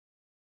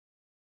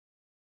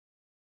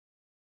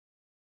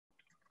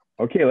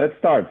Okay, let's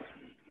start.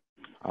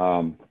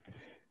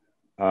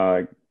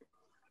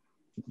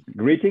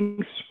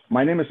 Greetings.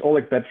 My name is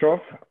Oleg Petrov.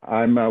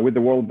 I'm with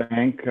the World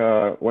Bank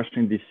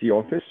Washington, D.C.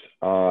 office,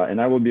 and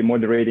I will be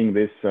moderating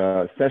this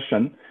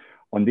session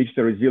on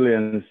digital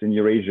resilience in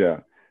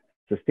Eurasia,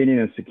 sustaining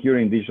and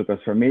securing digital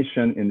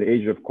transformation in the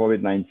age of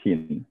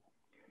COVID-19.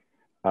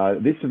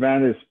 This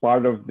event is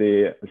part of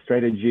the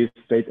Strategy,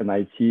 State and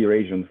IT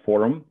Eurasian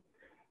Forum.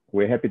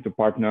 We're happy to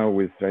partner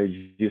with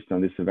strategists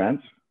on this event.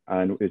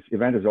 And this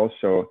event is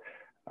also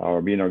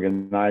being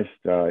organized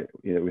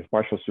with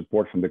partial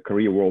support from the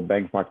Korea World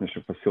Bank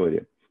Partnership Facility.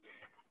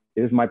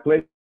 It is my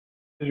pleasure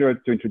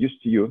to introduce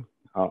to you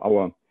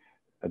our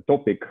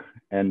topic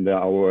and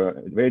our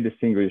very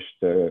distinguished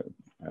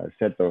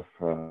set of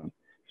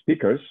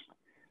speakers.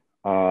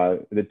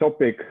 The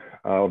topic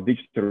of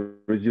digital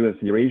resilience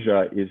in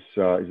Eurasia is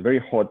a very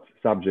hot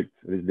subject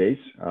these days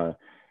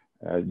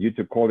due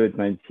to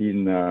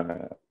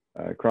COVID-19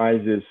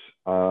 crisis.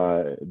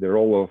 The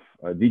role of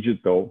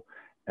digital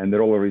and the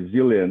role of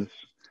resilience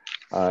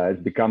has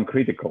become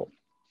critical.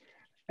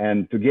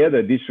 And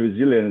together, this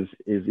resilience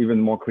is even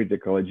more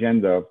critical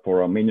agenda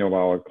for many of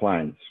our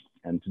clients.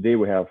 And today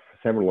we have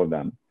several of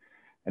them.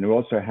 And we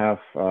also have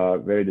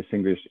very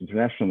distinguished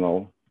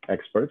international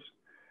experts.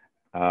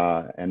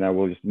 And I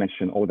will just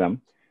mention all of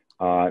them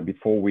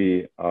before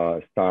we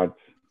start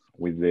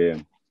with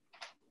the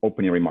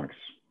opening remarks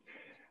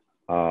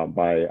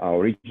by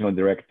our regional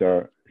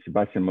director,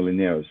 Sebastian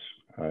Molineus,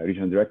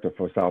 regional director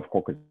for South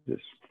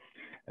Caucasus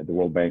at the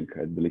World Bank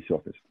at the Tbilisi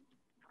office.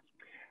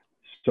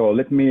 So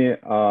let me,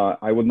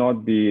 I will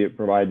not be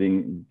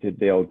providing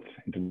detailed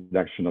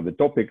introduction of the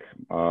topic,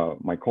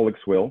 my colleagues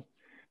will,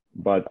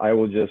 but I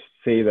will just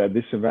say that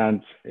this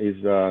event is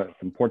an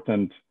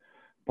important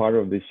part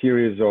of the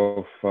series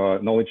of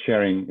knowledge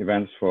sharing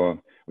events for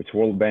which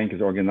World Bank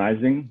is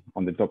organizing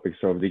on the topics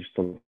of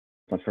digital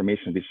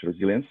transformation, digital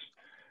resilience.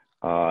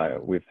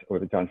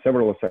 We've done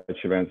several such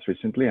events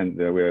recently, and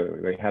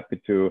we're very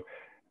happy to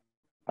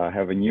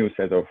have a new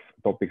set of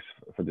topics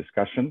for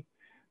discussion,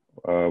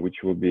 which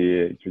will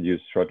be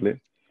introduced shortly.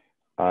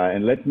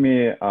 And let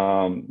me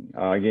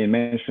again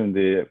mention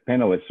the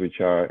panelists which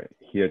are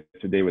here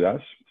today with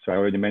us. So I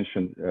already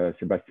mentioned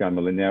Sebastian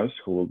Molineus,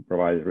 who will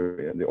provide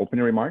the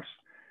opening remarks.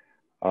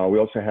 We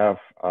also have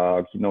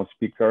keynote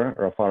speaker,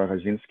 Rafal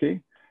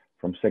Rohozinski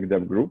from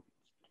SecDev Group.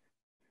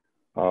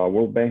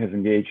 World Bank has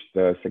engaged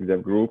the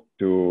SecDev Group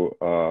to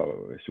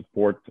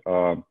support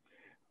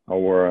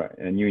our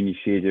new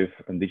initiative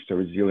on digital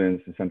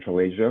resilience in Central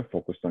Asia,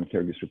 focused on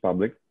Kyrgyz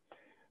Republic.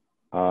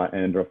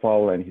 And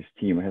Rafal and his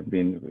team have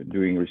been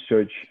doing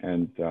research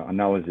and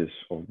analysis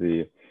of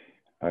the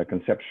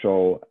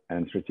conceptual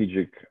and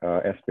strategic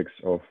aspects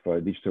of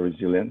digital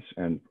resilience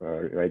and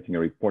writing a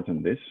report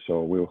on this.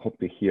 So we'll hope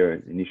to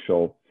hear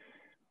initial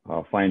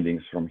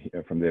findings from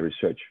their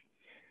research.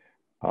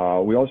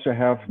 We also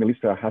have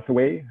Melissa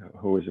Hathaway,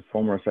 who is a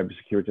former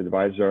cybersecurity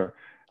advisor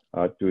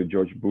to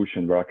George Bush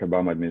and Barack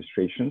Obama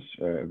administrations,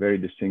 a very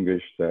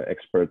distinguished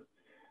expert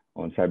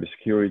on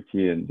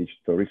cybersecurity and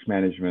digital risk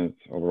management,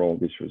 overall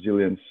digital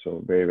resilience.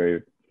 So very,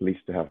 very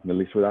pleased to have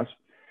Melissa with us.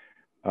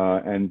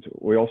 And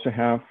we also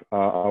have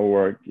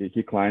our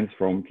key clients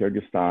from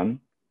Kyrgyzstan,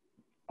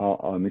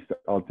 Mr.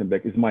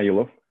 Altynbek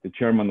Ismailov, the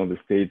chairman of the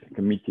State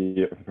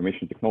Committee of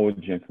Information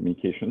Technology and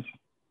Communications.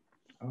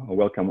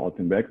 Welcome,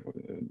 Altynbek.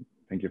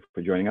 Thank you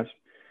for joining us.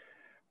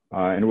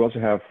 And we also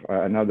have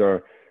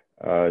another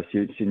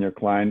senior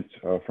client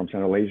from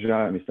Central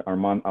Asia, Mr.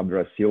 Arman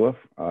Abdurasilov,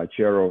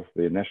 chair of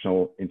the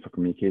National Info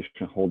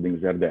Communication Holding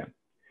ZERDE.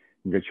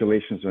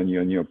 Congratulations on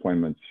your new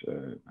appointment,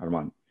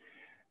 Arman.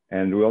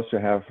 And we also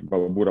have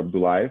Babur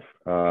Abdullayev,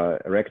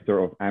 rector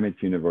of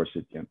Amity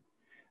University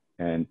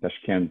in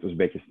Tashkent,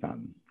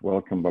 Uzbekistan.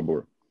 Welcome,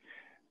 Babur.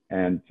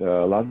 And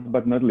last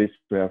but not least,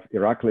 we have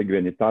Irakli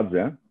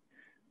Grenitadze,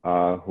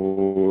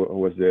 who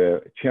was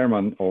the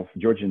chairman of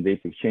Georgian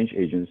Data Exchange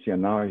Agency,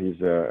 and now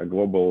he's a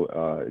global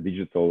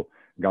digital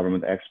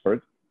government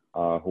expert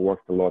who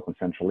worked a lot on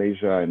Central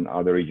Asia and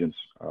other regions.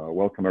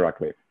 Welcome,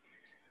 Irakli.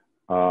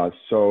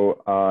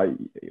 So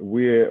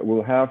we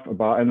will have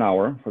about an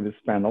hour for this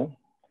panel.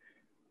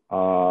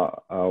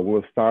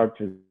 We'll start,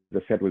 as I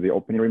said, with the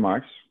opening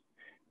remarks,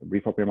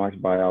 brief opening remarks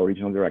by our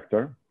regional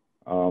director.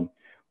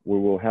 We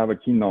will have a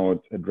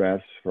keynote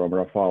address from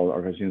Rafal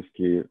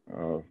Rohozinski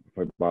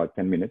for about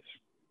 10 minutes.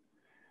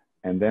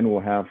 And then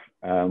we'll have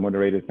a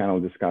moderated panel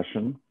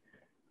discussion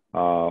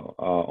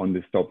on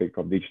this topic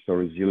of digital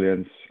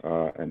resilience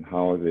and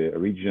how the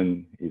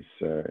region is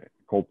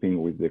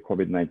coping with the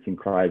COVID-19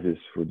 crisis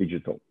through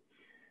digital.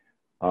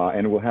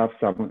 And we'll have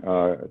some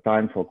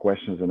time for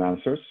questions and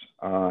answers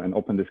and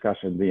open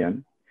discussion at the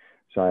end.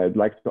 So I'd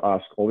like to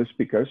ask all the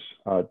speakers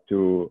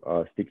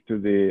to stick to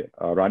the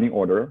running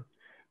order,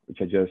 which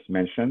I just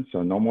mentioned.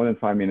 So no more than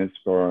 5 minutes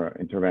for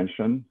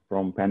intervention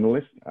from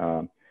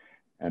panelists.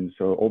 And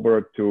so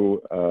over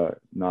to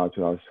now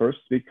to our first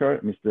speaker,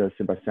 Mr.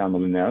 Sebastian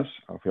Molineus,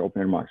 for your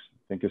opening remarks.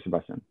 Thank you,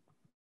 Sebastian.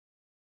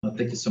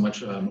 Thank you so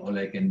much,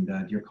 Oleg, and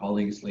dear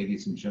colleagues,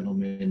 ladies and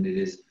gentlemen. It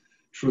is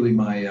Truly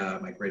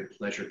my great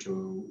pleasure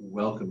to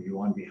welcome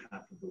you on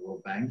behalf of the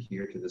World Bank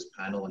here to this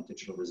panel on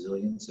digital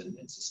resilience and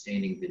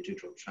sustaining the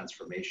digital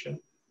transformation,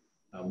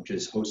 which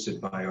is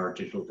hosted by our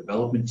digital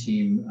development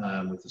team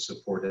with the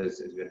support,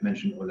 as we had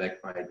mentioned, Oleg,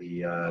 by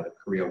the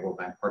Korea World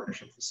Bank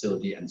Partnership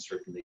Facility, and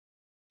certainly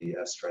the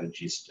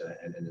strategies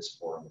in this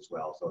forum as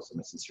well. So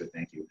my sincere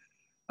thank you.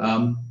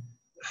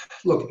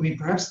 Look, I mean,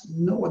 perhaps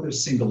no other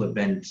single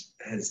event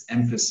has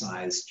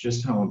emphasized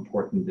just how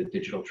important the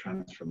digital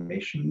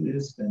transformation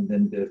is than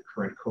the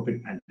current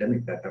COVID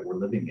pandemic that we're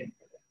living in.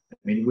 I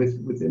mean,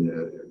 within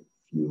a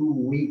few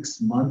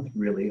weeks, month,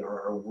 really,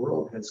 our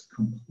world has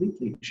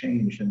completely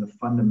changed, and the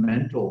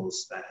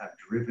fundamentals that have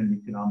driven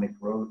economic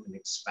growth and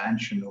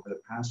expansion over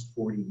the past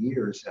 40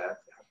 years have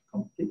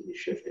completely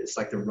shifted. It's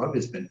like the rug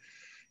has been,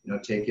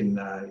 taken,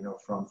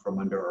 from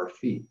under our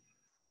feet.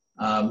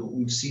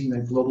 We've seen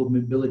that global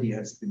mobility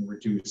has been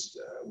reduced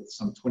with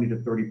some 20 to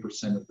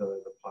 30% of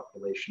the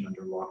population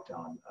under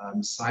lockdown.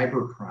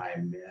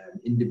 Cybercrime,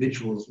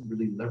 individuals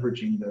really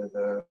leveraging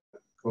the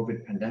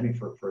COVID pandemic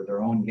for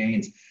their own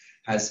gains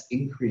has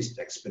increased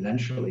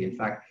exponentially. In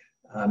fact,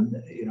 I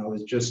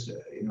was just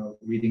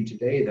reading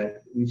today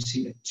that we've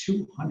seen a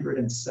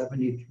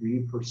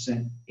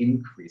 273%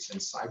 increase in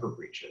cyber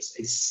breaches,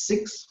 a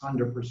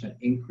 600%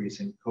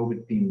 increase in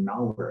COVID-themed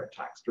malware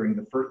attacks during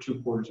the first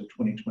 2 quarters of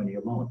 2020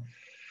 alone.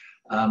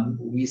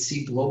 We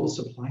see global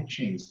supply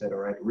chains that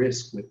are at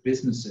risk, with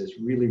businesses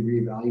really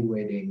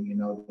reevaluating,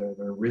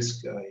 their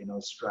risk,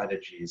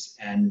 strategies,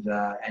 and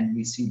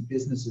we see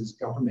businesses,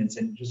 governments,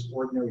 and just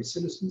ordinary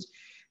citizens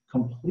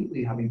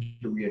completely having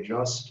to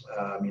readjust,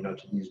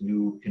 to these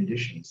new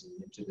conditions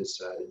and into this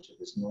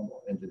new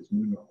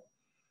normal.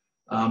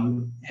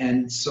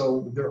 And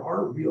so there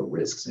are real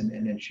risks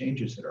and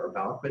changes that are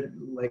about, but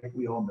like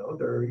we all know,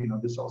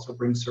 this also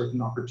brings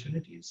certain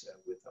opportunities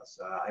with us.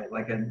 I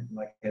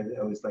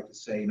always like to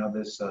say,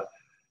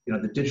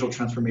 the digital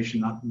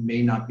transformation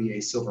may not be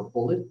a silver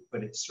bullet,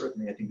 but it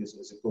certainly, I think, is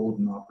a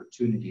golden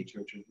opportunity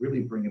to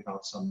really bring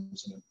about some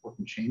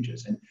important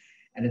changes.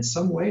 And in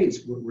some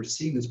ways, we're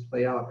seeing this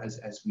play out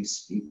as we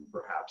speak,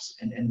 perhaps.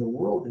 And the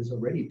world has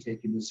already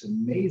taken this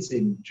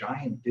amazing,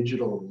 giant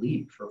digital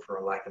leap, for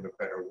a lack of a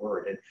better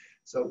word. And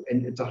so,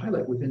 and to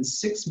highlight, within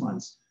 6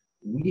 months,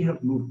 we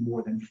have moved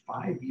more than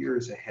 5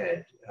 years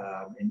ahead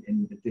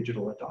in the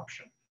digital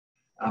adoption.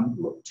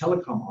 Look,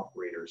 telecom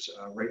operators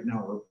right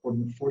now are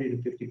reporting a 40 to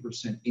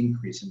 50%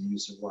 increase in the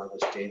use of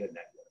wireless data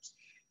networks.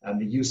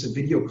 The use of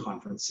video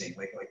conferencing,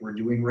 like we're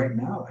doing right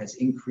now, has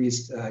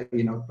increased,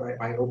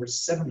 by over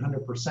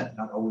 700%.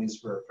 Not always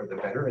for the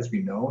better, as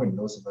we know, and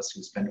those of us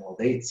who spend all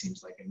day, it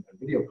seems like, in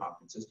video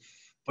conferences.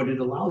 But it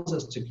allows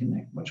us to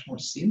connect much more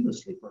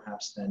seamlessly,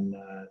 perhaps, than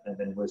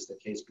was the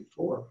case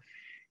before.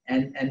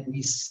 And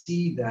we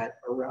see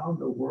that around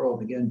the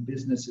world, again,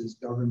 businesses,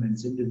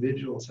 governments,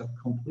 individuals have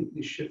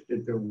completely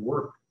shifted their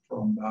work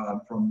from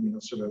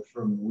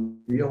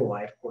real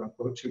life, quote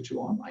unquote, to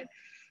online.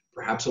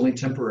 Perhaps only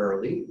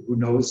temporarily. Who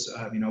knows,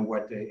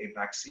 what a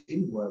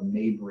vaccine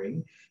may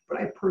bring.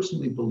 But I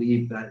personally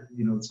believe that,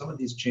 some of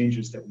these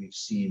changes that we've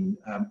seen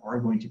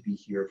are going to be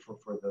here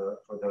for the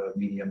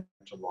medium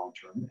to long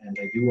term. And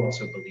I do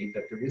also believe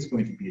that there is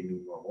going to be a new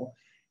normal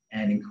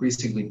and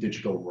increasingly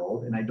digital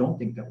world. And I don't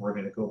think that we're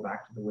going to go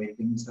back to the way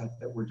things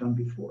that were done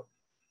before.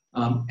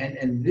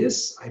 And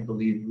this, I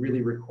believe,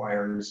 really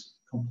requires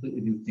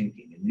completely new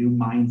thinking, a new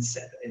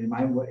mindset. And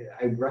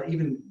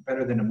even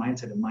better than a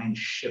mindset, a mind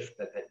shift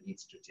that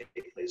needs to take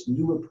place.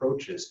 New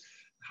approaches,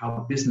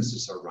 how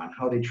businesses are run,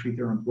 how they treat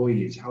their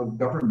employees, how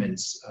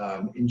governments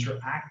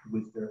interact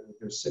with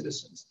their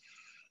citizens,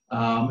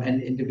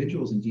 and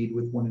individuals, indeed,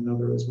 with one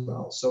another as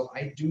well. So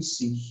I do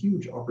see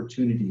huge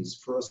opportunities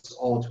for us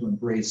all to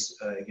embrace,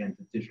 again,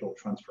 the digital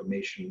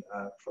transformation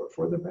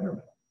for the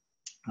betterment.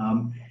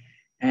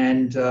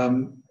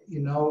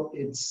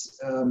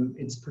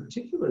 It's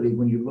particularly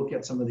when you look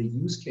at some of the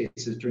use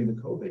cases during the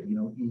COVID,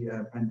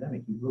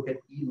 pandemic. You look at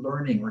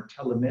e-learning or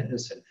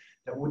telemedicine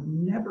that would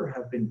never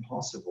have been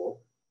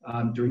possible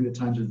during the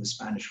times of the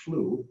Spanish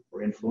flu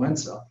or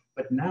influenza,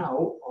 but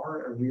now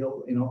are a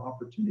real,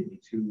 opportunity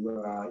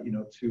to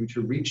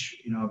reach,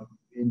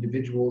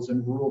 individuals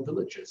in rural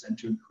villages and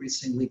to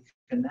increasingly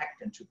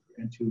connect and to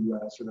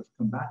sort of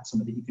combat some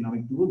of the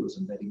economic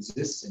dualism that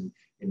exists in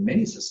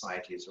many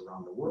societies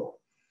around the world.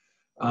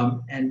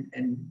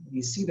 And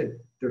we see that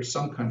there's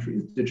some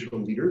countries, digital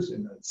leaders,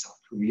 in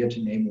South Korea, to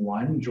name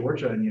one,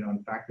 Georgia, and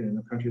in fact, in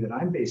the country that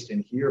I'm based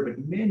in here, but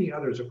many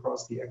others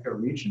across the ECA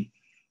region.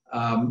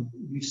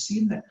 We've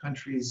seen that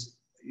countries,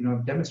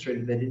 have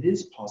demonstrated that it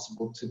is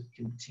possible to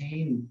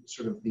contain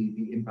sort of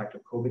the impact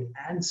of COVID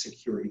and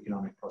secure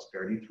economic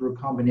prosperity through a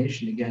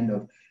combination, again,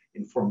 of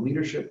informed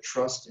leadership,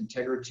 trust,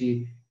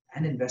 integrity,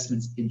 and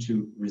investments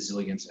into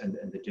resilience and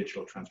the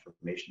digital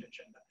transformation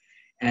agenda.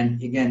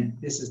 And again,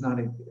 this is not,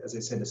 as I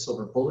said, a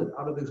silver bullet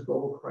out of this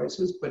global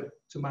crisis, but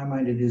to my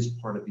mind, it is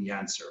part of the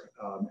answer,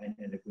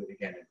 and a good,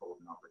 again, a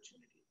golden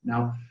opportunity.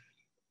 Now,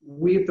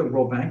 we at the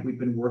World Bank, we've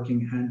been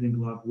working hand in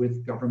glove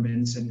with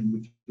governments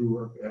and through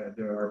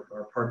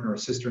our partner, our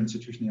sister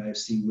institution, the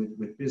IFC,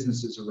 with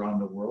businesses around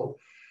the world.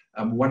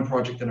 One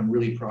project that I'm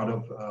really proud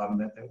of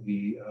that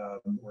we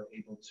were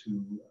able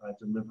to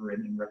deliver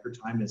in record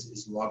time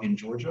is Login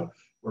Georgia,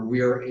 where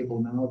we are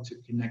able now to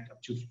connect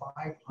up to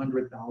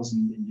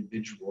 500,000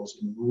 individuals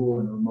in rural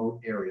and remote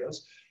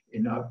areas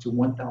in up to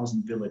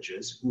 1,000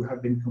 villages who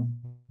have been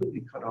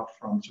completely cut off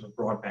from sort of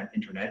broadband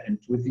internet, and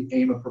with the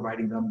aim of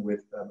providing them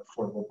with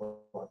affordable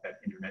broadband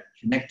internet,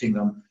 connecting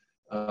them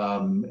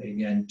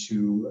again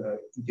to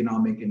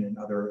economic and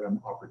other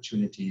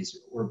opportunities,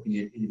 or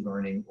be it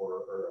e-learning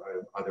or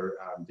other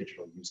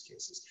digital use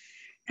cases.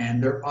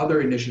 And there are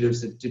other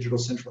initiatives, the Digital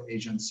Central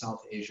Asia and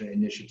South Asia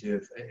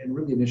initiative, and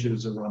really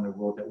initiatives around the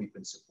world that we've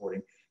been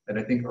supporting that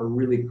I think are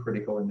really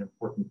critical and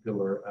important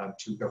pillar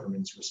to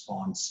government's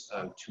response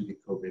to the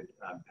COVID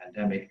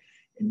pandemic,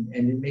 and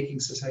in making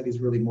societies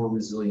really more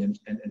resilient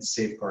and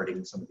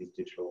safeguarding some of these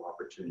digital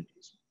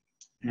opportunities.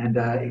 And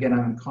again,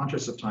 I'm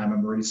conscious of time,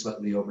 I'm already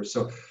slightly over.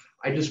 So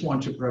I just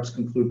want to perhaps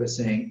conclude by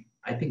saying,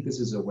 I think this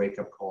is a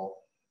wake-up call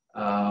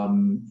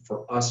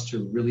for us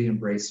to really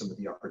embrace some of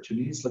the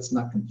opportunities. Let's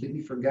not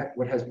completely forget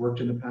what has worked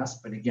in the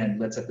past, but again,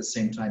 let's at the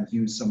same time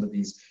use some of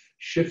these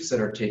shifts that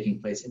are taking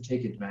place and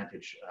take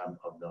advantage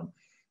of them.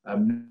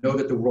 Know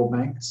that the World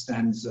Bank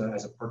stands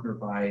as a partner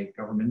by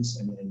governments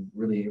and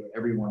really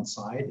everyone's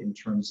side in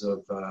terms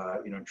of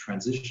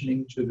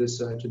transitioning to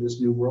this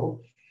new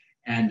world.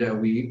 And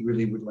we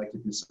really would like to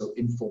do so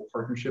in full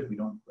partnership. We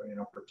don't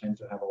pretend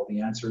to have all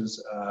the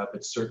answers,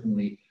 but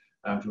certainly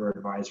through our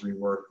advisory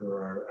work, through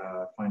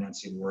our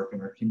financing work,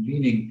 and our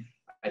convening,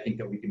 I think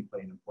that we can play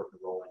an important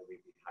role, and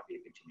we'd be happy to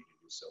continue to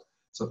do so.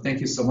 So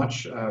thank you so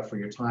much for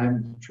your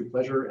time. True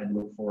pleasure, and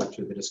look forward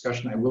to the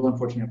discussion. I will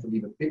unfortunately have to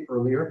leave a bit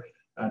earlier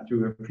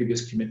through a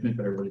previous commitment,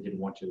 but I really didn't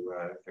want to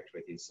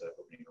effectuate these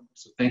opening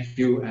remarks. So thank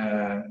you,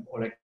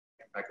 Oleg,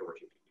 back over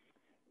to you.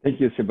 Thank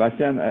you,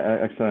 Sebastian.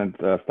 Excellent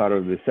start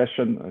of the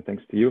session.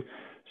 Thanks to you.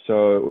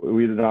 So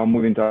we'll now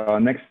move into our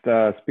next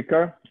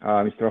speaker,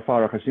 Mr.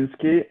 Rafal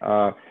Rohozinski,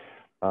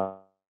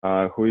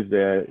 who is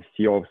the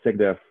CEO of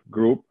SecDev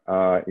Group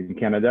in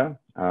Canada,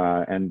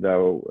 and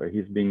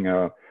he's being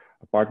a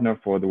partner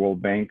for the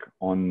World Bank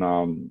on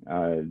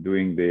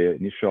doing the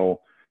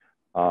initial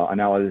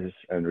analysis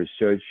and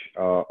research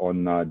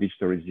on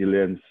digital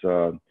resilience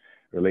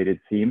related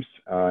themes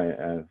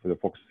for the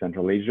focus of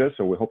Central Asia.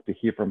 So we hope to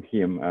hear from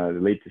him the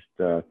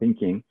latest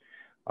thinking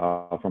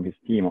from his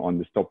team on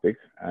this topic,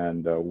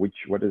 and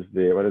what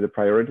are the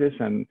priorities,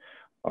 and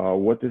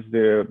what is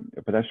the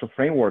potential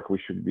framework we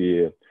should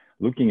be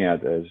looking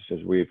at as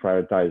we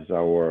prioritize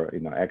our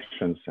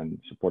actions and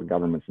support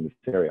governments in this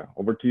area.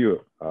 Over to you,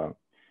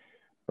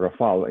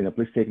 Rafal.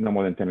 Please take no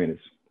more than 10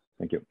 minutes.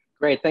 Thank you.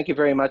 Great. Thank you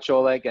very much,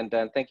 Oleg, and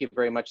thank you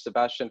very much,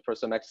 Sebastian, for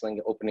some excellent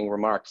opening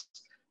remarks.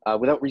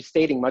 Without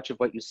restating much of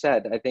what you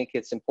said, I think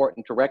it's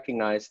important to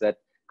recognize that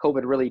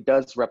COVID really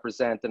does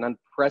represent an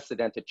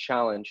unprecedented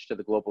challenge to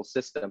the global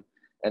system,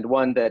 and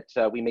one that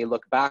we may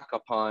look back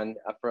upon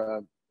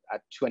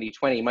at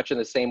 2020 much in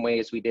the same way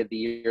as we did the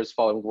years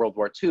following World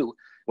War II,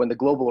 when the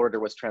global order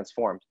was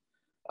transformed.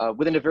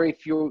 Within a very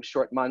few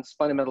short months,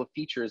 fundamental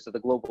features of the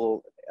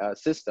global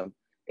system,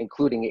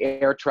 including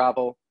air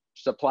travel,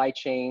 supply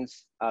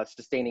chains,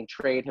 sustaining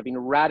trade, have been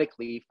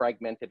radically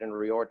fragmented and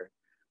reordered.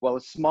 While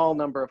a small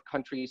number of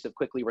countries have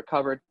quickly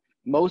recovered,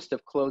 most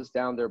have closed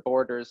down their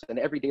borders, and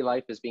everyday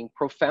life is being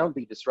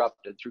profoundly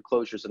disrupted through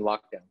closures and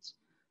lockdowns.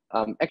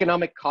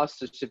 Economic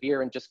costs are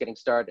severe and just getting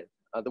started.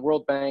 The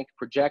World Bank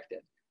projected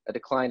a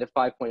decline of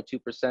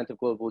 5.2% of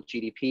global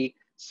GDP.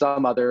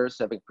 Some others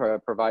have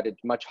provided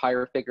much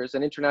higher figures,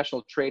 and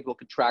international trade will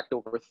contract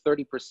over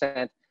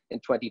 30% in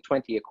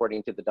 2020,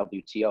 according to the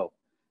WTO.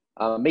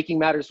 Making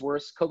matters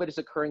worse, COVID is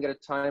occurring at a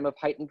time of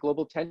heightened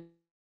global tensions,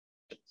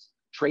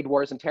 trade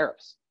wars, and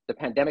tariffs. The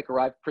pandemic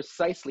arrived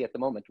precisely at the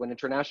moment when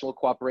international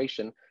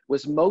cooperation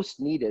was most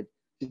needed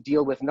to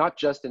deal with not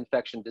just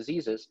infection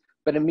diseases,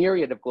 but a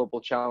myriad of global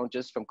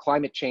challenges, from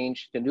climate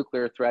change to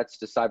nuclear threats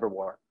to cyber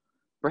war.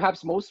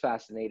 Perhaps most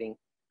fascinating,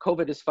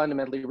 COVID is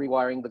fundamentally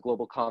rewiring the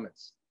global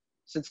commons.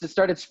 Since it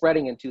started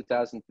spreading in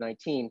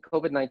 2019,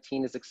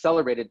 COVID-19 has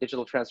accelerated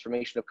digital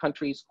transformation of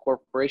countries,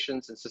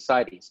 corporations, and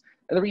societies.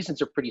 And the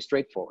reasons are pretty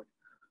straightforward.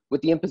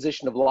 With the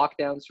imposition of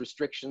lockdowns,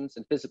 restrictions,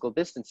 and physical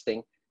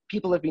distancing,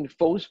 people have been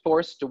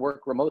forced to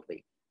work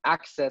remotely,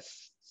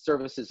 access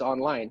services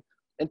online,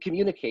 and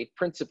communicate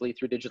principally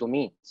through digital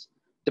means.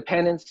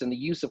 Dependence and the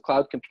use of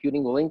cloud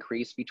computing will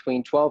increase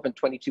between 12 and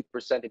 22% in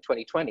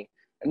 2020.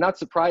 And not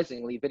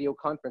surprisingly, video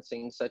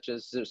conferencing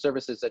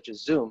services such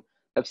as Zoom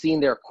have seen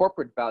their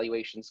corporate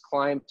valuations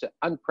climb to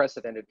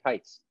unprecedented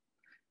heights.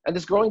 And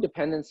this growing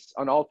dependence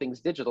on all things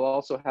digital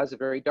also has a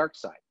very dark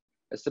side.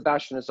 As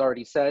Sebastian has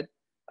already said,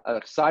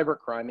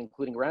 cybercrime,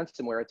 including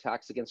ransomware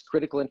attacks against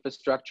critical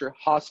infrastructure,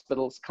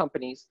 hospitals,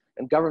 companies,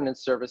 and government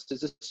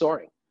services is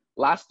soaring.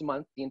 Last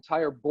month, the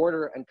entire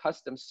border and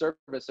customs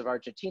service of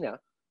Argentina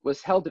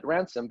was held at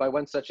ransom by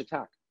one such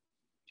attack.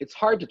 It's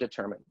hard to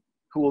determine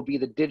who will be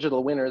the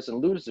digital winners and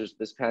losers of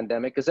this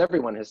pandemic, as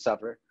everyone has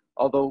suffered,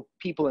 although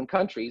people and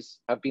countries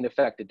have been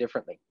affected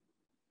differently.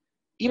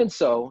 Even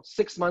so,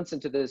 6 months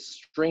into this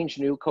strange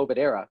new COVID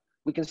era,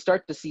 we can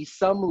start to see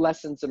some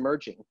lessons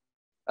emerging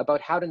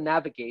about how to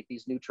navigate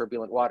these new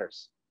turbulent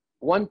waters.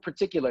 One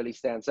particularly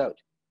stands out.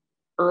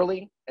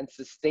 Early and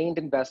sustained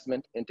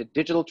investment into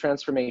digital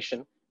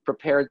transformation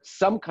prepared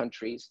some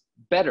countries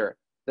better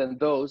than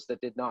those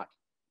that did not.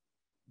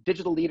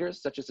 Digital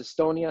leaders such as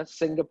Estonia,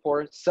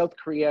 Singapore, South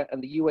Korea,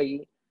 and the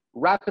UAE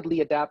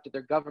rapidly adapted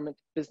their government,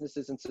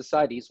 businesses, and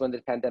societies when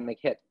the pandemic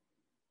hit.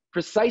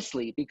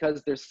 Precisely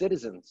because their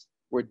citizens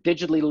were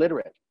digitally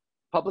literate,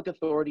 public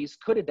authorities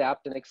could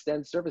adapt and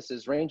extend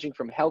services ranging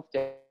from health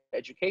to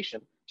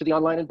education to the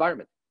online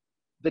environment.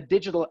 The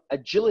digital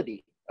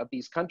agility of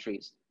these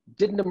countries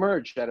didn't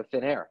emerge out of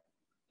thin air.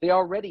 They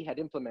already had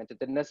implemented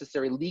the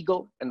necessary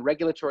legal and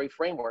regulatory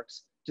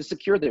frameworks to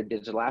secure their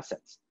digital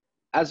assets.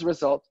 As a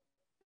result,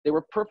 they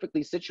were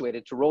perfectly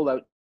situated to roll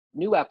out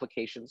new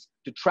applications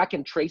to track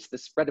and trace the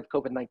spread of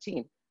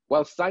COVID-19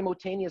 while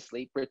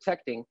simultaneously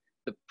protecting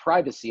the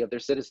privacy of their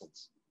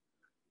citizens.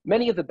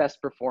 Many of the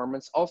best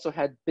performers also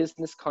had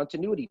business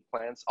continuity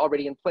plans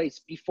already in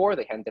place before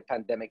the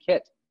pandemic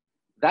hit.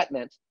 That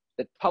meant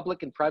that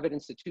public and private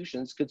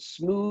institutions could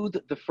smooth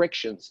the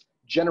frictions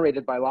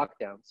generated by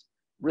lockdowns,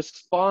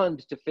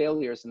 respond to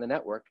failures in the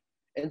network,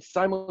 and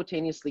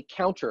simultaneously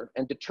counter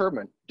and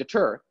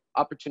deter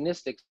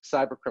opportunistic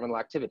cybercriminal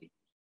activity.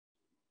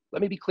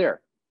 Let me be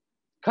clear.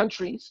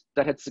 Countries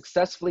that had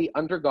successfully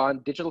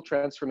undergone digital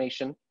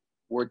transformation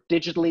were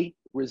digitally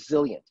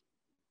resilient.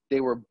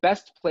 They were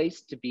best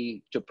placed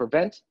to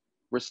prevent,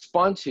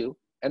 respond to,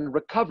 and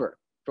recover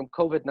from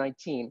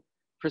COVID-19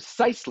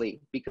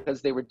 precisely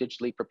because they were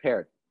digitally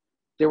prepared.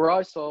 They were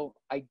also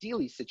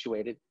ideally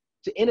situated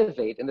to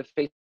innovate in the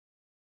face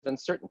of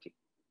uncertainty.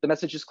 The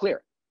message is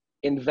clear.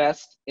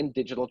 Invest in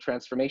digital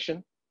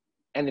transformation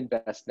and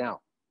invest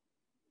now.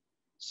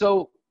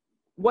 So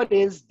what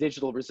is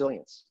digital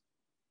resilience?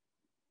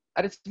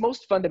 At its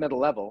most fundamental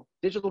level,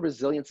 digital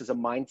resilience is a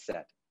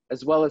mindset,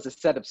 as well as a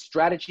set of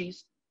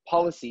strategies,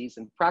 policies,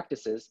 and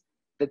practices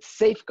that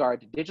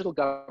safeguard digital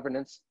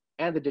governance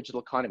and the digital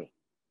economy.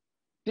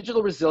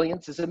 Digital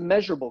resilience is a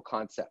measurable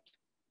concept,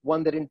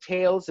 one that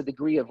entails a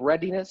degree of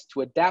readiness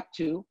to adapt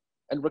to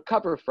and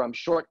recover from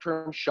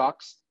short-term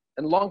shocks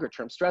and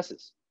longer-term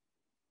stresses.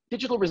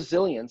 Digital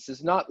resilience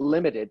is not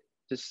limited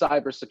to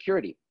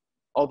cybersecurity,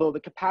 although the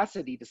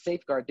capacity to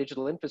safeguard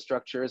digital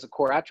infrastructure is a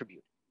core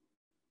attribute.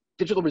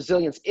 Digital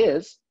resilience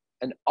is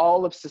an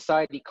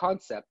all-of-society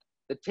concept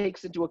that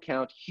takes into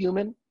account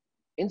human,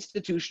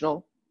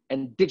 institutional,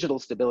 and digital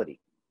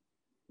stability.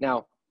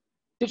 Now,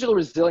 digital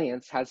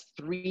resilience has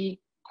three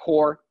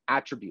core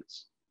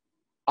attributes: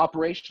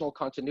 operational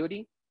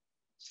continuity,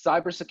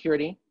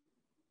 cybersecurity,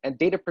 and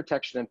data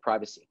protection and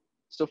privacy.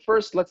 So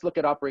first, let's look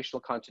at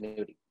operational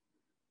continuity.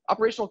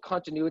 Operational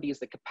continuity is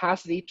the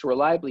capacity to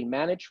reliably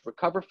manage,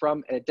 recover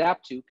from, and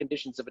adapt to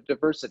conditions of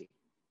adversity.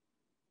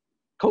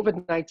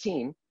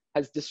 COVID-19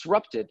 has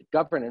disrupted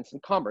governance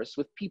and commerce,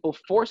 with people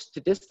forced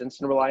to distance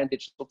and rely on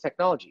digital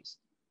technologies.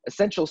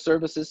 Essential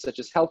services such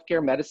as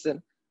healthcare,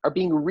 medicine are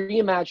being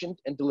reimagined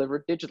and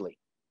delivered digitally.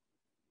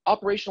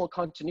 Operational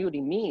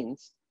continuity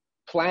means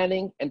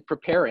planning and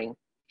preparing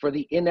for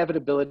the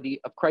inevitability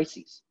of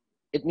crises.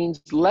 It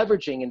means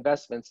leveraging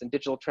investments in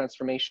digital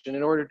transformation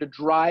in order to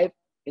drive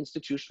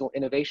institutional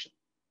innovation.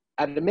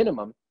 At a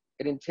minimum,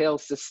 it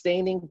entails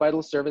sustaining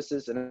vital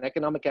services and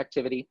economic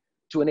activity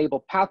to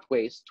enable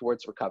pathways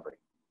towards recovery.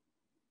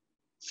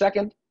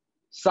 Second,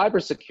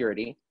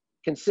 cybersecurity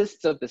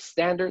consists of the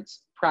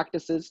standards,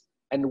 practices,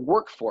 and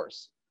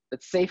workforce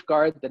that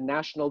safeguard the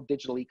national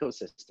digital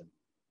ecosystem.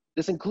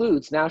 This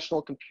includes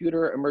national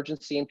computer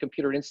emergency and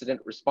computer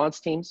incident response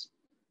teams,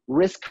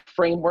 risk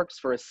frameworks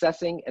for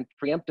assessing and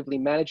preemptively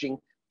managing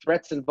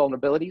threats and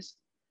vulnerabilities,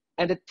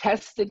 and a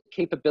tested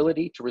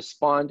capability to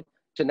respond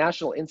to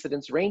national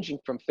incidents ranging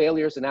from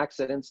failures and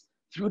accidents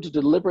through to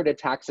deliberate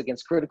attacks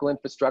against critical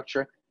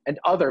infrastructure and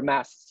other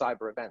mass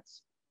cyber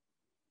events.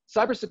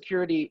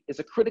 Cybersecurity is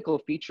a critical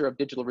feature of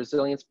digital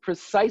resilience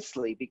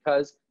precisely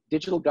because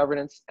digital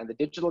governance and the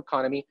digital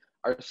economy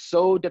are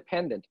so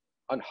dependent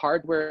on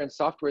hardware and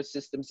software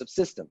systems of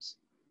systems.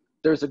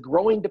 There's a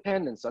growing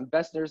dependence on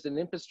vendors and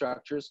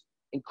infrastructures,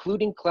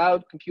 including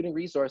cloud computing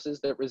resources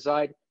that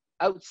reside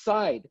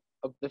outside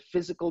of the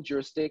physical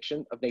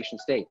jurisdiction of nation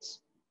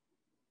states.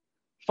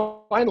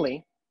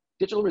 Finally,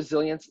 digital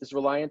resilience is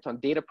reliant on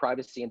data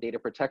privacy and data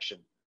protection,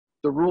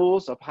 the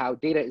rules of how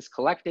data is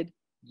collected,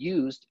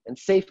 used, and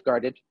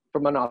safeguarded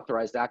from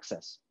unauthorized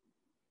access.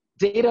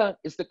 Data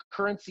is the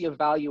currency of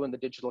value in the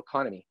digital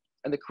economy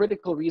and the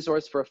critical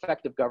resource for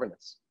effective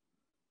governance.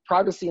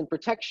 Privacy and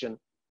protection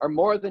are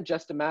more than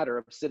just a matter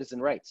of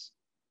citizen rights.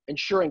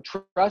 Ensuring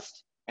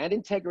trust and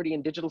integrity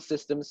in digital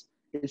systems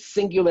is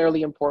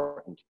singularly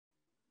important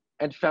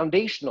and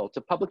foundational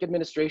to public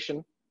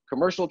administration,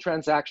 commercial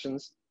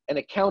transactions, and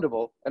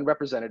accountable and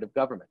representative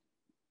government.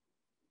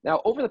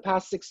 Now, over the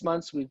past 6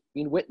 months, we've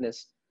been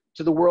witness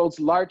to the world's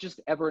largest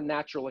ever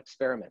natural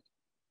experiment,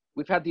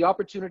 we've had the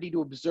opportunity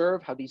to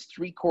observe how these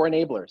three core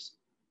enablers,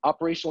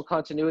 operational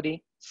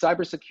continuity,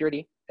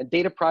 cybersecurity, and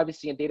data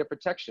privacy and data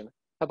protection,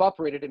 have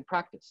operated in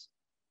practice.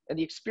 And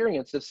the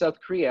experience of South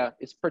Korea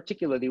is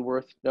particularly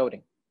worth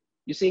noting.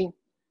 You see,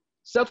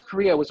 South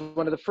Korea was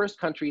one of the first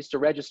countries to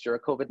register a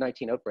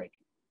COVID-19 outbreak.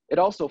 It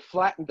also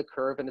flattened the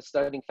curve in a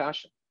stunning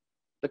fashion.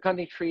 The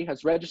country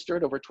has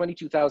registered over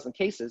 22,000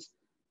 cases,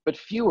 but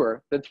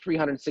fewer than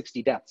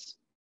 360 deaths.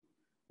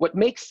 What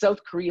makes South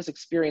Korea's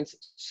experience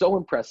so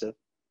impressive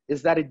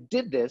is that it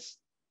did this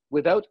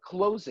without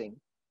closing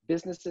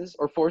businesses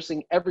or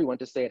forcing everyone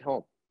to stay at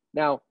home.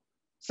 Now,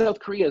 South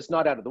Korea is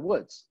not out of the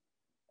woods,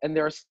 and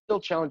there are still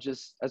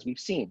challenges, as we've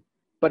seen,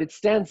 but it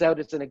stands out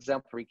as an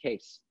exemplary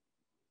case.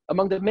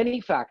 Among the many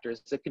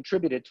factors that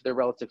contributed to their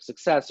relative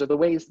success are the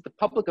ways that the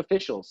public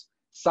officials,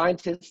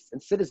 scientists,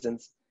 and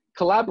citizens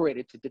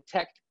collaborated to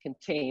detect,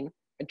 contain,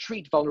 and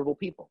treat vulnerable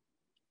people.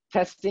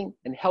 Testing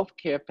and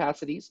healthcare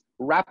capacities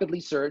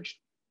rapidly surged,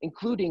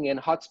 including in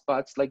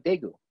hotspots like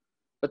Daegu.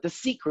 But the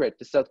secret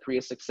to South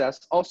Korea's success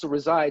also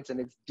resides in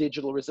its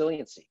digital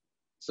resiliency.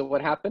 So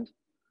what happened?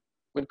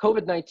 When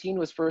COVID-19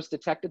 was first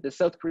detected, the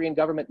South Korean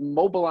government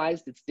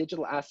mobilized its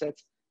digital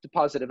assets to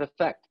positive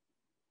effect.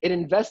 It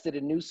invested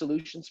in new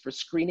solutions for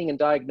screening and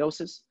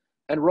diagnosis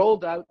and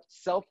rolled out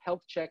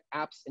self-health check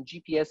apps and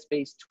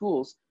GPS-based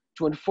tools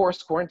to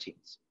enforce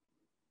quarantines.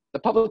 The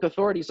public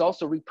authorities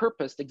also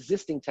repurposed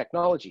existing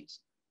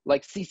technologies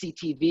like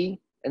CCTV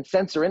and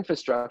sensor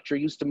infrastructure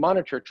used to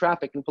monitor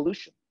traffic and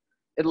pollution.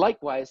 It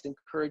likewise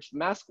encouraged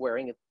mask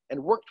wearing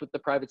and worked with the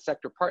private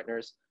sector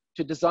partners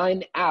to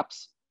design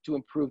apps to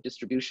improve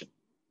distribution.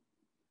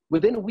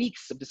 Within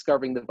weeks of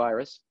discovering the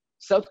virus,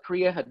 South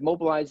Korea had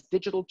mobilized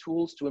digital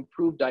tools to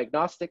improve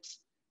diagnostics,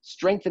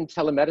 strengthen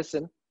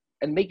telemedicine,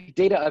 and make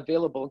data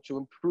available to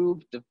improve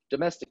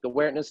domestic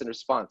awareness and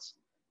response.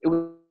 It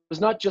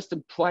was not just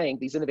applying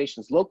these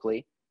innovations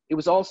locally, it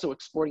was also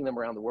exporting them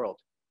around the world.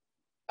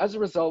 As a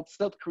result,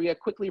 South Korea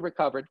quickly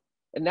recovered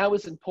and now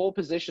is in pole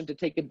position to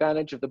take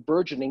advantage of the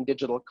burgeoning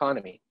digital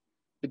economy.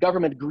 The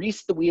government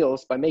greased the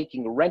wheels by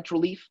making rent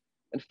relief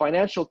and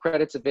financial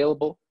credits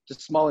available to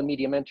small and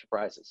medium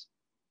enterprises.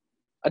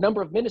 A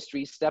number of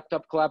ministries stepped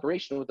up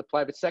collaboration with the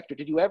private sector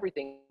to do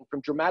everything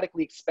from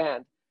dramatically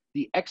expand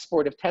the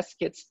export of test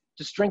kits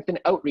to strengthen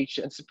outreach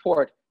and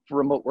support for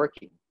remote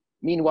working.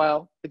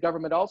 Meanwhile, the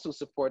government also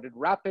supported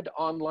rapid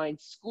online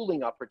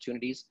schooling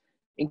opportunities,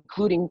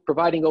 including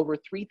providing over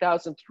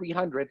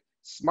 3,300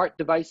 smart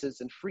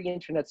devices and free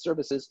internet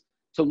services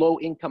to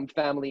low-income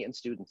family and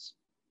students.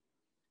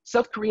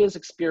 South Korea's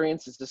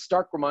experience is a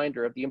stark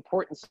reminder of the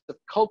importance of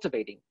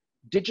cultivating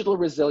digital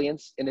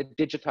resilience in a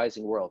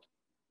digitizing world.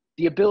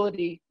 The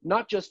ability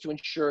not just to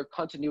ensure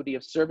continuity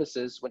of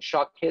services when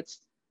shock hits,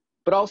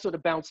 but also to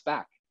bounce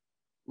back,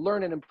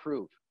 learn and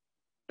improve.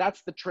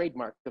 That's the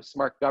trademark of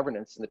smart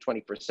governance in the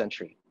 21st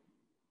century.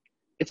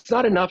 It's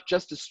not enough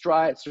just to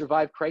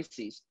survive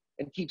crises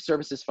and keep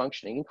services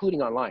functioning,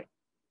 including online.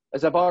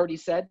 As I've already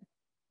said,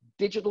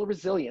 digital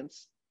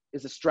resilience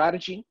is a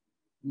strategy,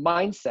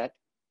 mindset,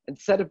 and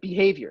set of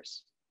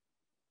behaviors.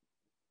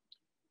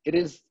 It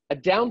is a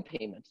down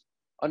payment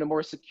on a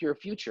more secure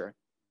future,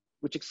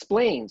 which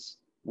explains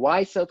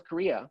why South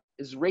Korea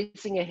is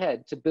racing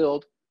ahead to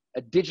build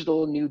a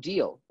digital New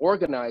Deal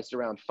organized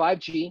around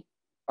 5G,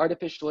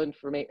 artificial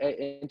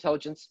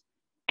intelligence,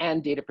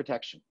 and data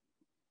protection.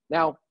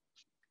 Now,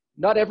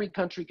 not every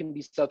country can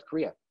be South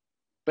Korea,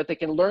 but they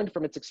can learn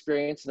from its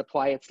experience and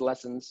apply its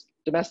lessons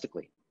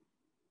domestically.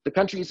 The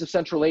countries of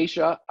Central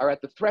Asia are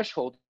at the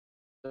threshold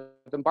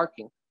of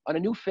embarking on a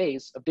new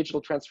phase of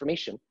digital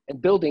transformation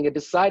and building a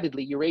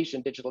decidedly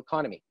Eurasian digital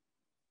economy.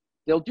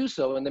 They'll do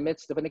so in the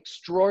midst of an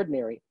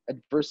extraordinary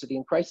adversity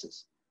and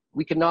crisis.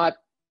 We cannot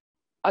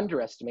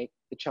underestimate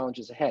the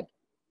challenges ahead.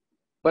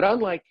 But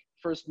unlike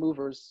first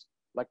movers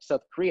like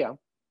South Korea,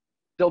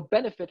 they'll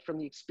benefit from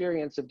the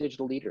experience of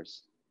digital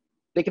leaders.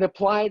 They can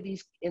apply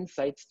these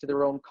insights to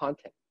their own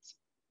contexts.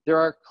 There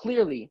are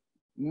clearly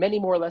many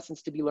more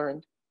lessons to be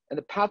learned, and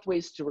the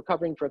pathways to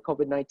recovering from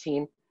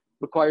COVID-19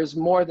 requires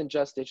more than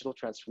just digital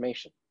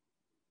transformation.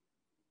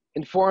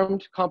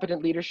 Informed,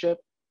 competent leadership,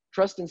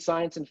 trust in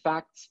science and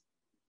facts,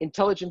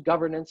 intelligent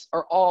governance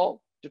are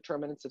all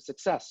determinants of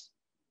success.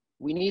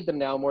 We need them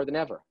now more than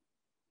ever.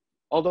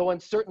 Although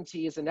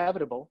uncertainty is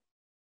inevitable,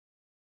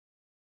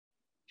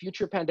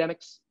 future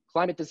pandemics,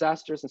 climate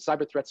disasters, and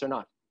cyber threats are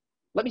not.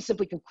 Let me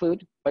simply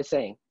conclude by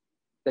saying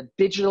that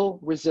digital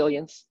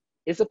resilience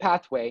is a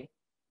pathway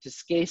to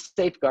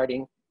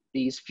safeguarding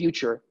these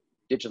future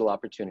digital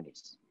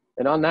opportunities.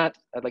 And on that,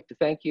 I'd like to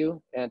thank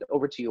you, and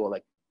over to you,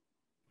 Oleg.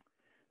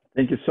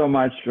 Thank you so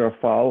much,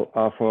 Rafal,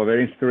 for a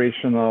very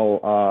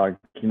inspirational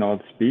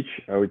keynote speech,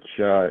 which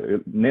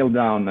nailed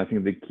down, I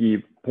think, the key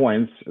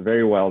points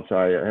very well. So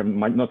I have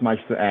not much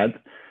to add,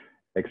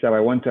 except I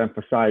want to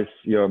emphasize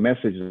your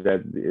message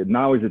that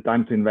now is the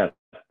time to invest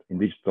in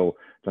digital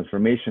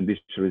transformation,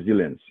 digital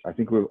resilience. I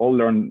think we've all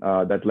learned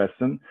that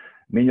lesson.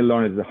 Many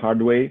learned it the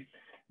hard way.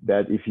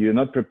 that if you're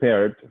not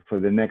prepared for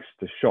the next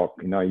shock,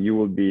 you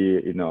will be,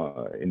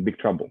 in big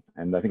trouble.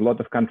 And I think a lot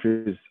of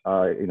countries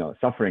are,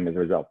 suffering as a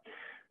result.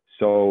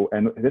 So,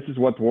 and this is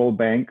what World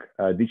Bank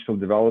Digital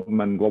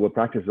Development Global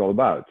Practice is all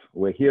about.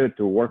 We're here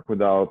to work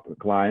with our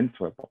clients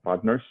or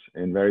partners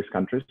in various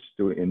countries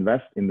to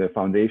invest in the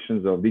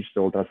foundations of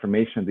digital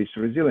transformation,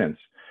 digital resilience.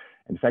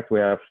 In fact, we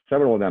have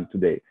several of them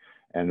today.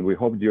 And we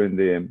hope during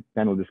the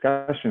panel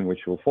discussion,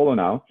 which will follow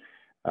now,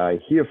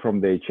 hear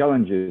from the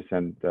challenges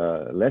and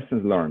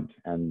lessons learned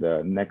and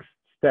next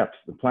steps,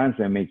 the plans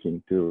they're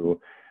making to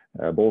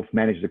both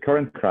manage the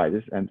current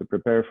crisis and to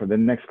prepare for the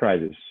next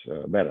crisis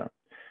better.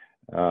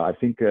 I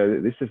think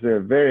this is a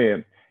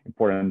very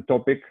important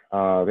topic,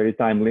 very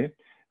timely,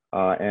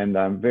 and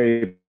I'm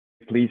very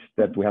pleased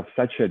that we have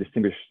such a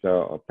distinguished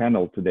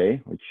panel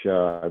today, which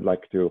I'd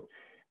like to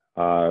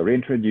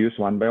reintroduce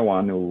one by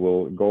one. We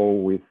will go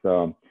with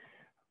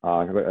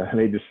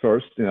ladies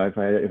first, if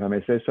I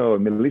may say so.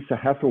 Melissa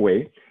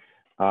Hathaway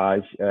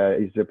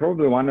is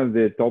probably one of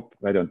the top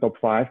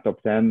 5,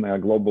 top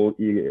 10 global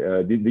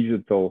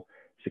digital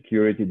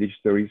security,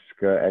 digital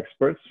risk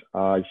experts.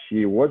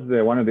 She was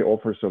one of the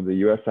authors of the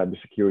U.S.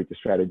 cybersecurity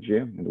strategy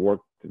and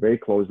worked very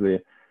closely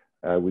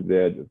with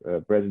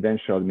the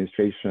presidential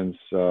administrations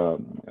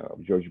of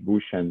George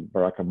Bush and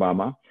Barack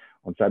Obama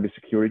on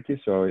cybersecurity.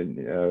 So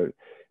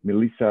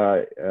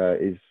Melissa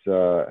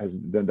has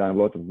done a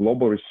lot of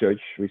global research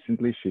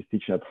recently. She's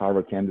teaching at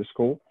Harvard Kennedy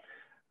School,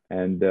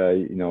 and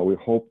we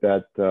hope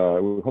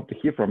to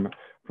hear from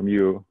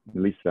you,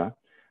 Melissa.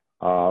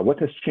 What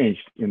has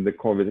changed in the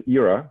COVID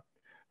era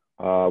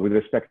with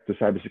respect to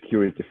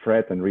cybersecurity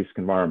threat and risk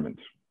environment?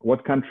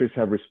 What countries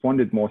have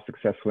responded more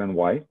successfully and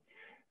why?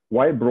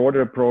 Why a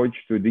broader approach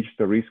to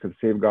digital risk and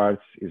safeguards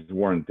is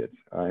warranted?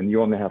 And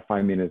you only have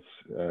 5 minutes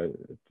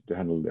to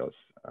handle those.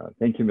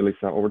 Thank you,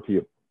 Melissa. Over to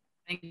you.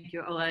 Thank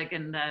you, Oleg,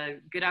 and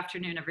good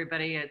afternoon,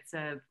 everybody. It's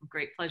a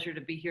great pleasure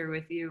to be here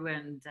with you.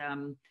 And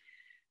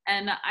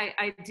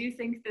I do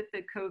think that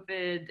the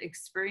COVID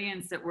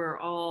experience that we're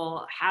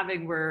all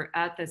having, we're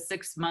at the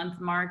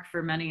 6-month mark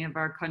for many of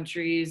our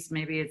countries.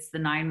 Maybe it's the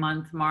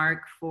 9-month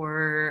mark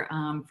for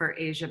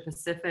Asia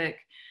Pacific.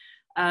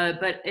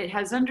 But it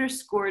has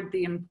underscored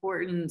the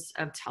importance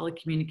of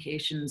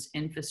telecommunications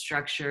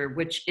infrastructure,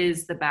 which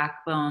is the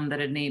backbone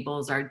that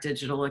enables our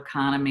digital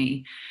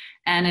economy.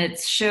 And it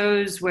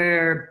shows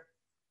where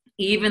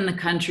even the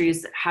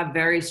countries that have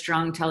very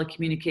strong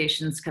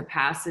telecommunications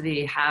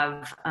capacity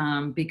have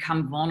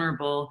become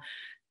vulnerable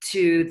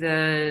to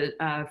the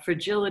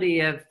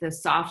fragility of the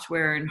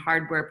software and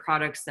hardware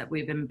products that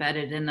we've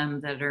embedded in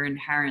them that are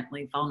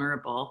inherently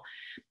vulnerable.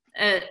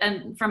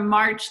 And from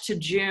March to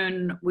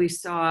June, we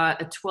saw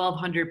a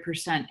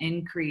 1,200%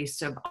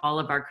 increase of all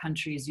of our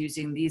countries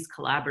using these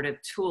collaborative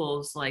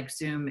tools like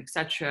Zoom, et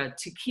cetera,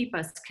 to keep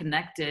us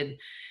connected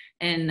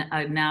in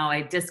now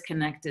a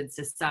disconnected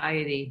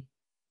society.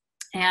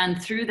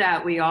 And through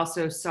that, we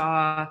also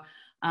saw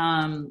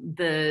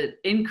the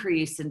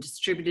increase in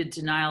distributed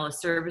denial of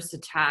service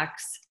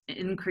attacks,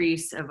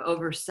 increase of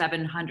over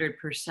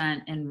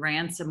 700% in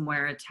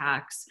ransomware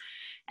attacks.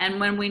 And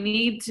when we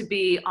need to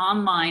be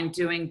online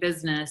doing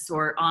business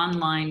or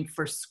online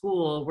for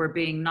school, we're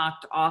being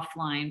knocked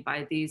offline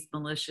by these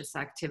malicious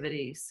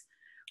activities.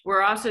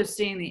 We're also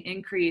seeing the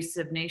increase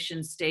of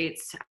nation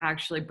states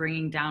actually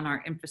bringing down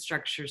our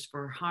infrastructures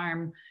for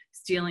harm,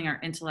 stealing our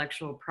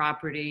intellectual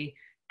property,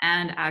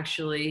 and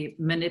actually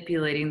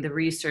manipulating the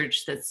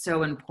research that's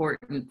so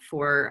important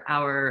for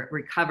our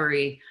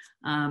recovery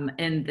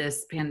in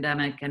this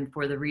pandemic and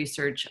for the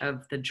research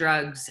of the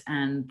drugs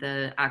and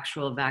the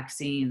actual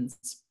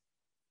vaccines.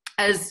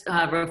 As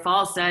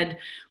Rafal said,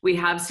 we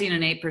have seen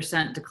an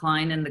 8%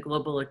 decline in the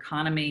global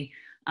economy,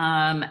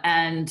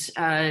 and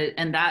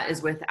that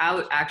is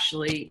without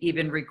actually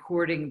even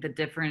recording the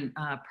different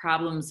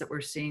problems that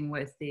we're seeing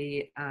with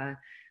the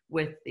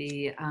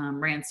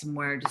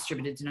ransomware,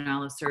 distributed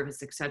denial of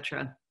service, et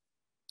cetera.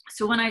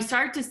 So when I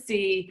start to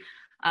see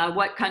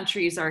what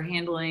countries are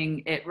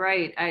handling it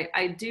right,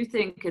 I do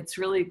think it's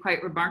really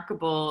quite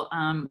remarkable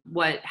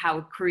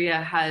how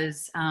Korea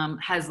has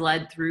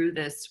led through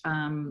this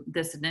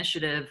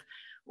initiative,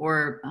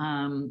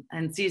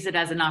 and sees it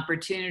as an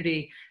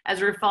opportunity.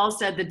 As Rafal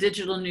said, the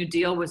Digital New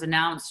Deal was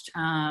announced,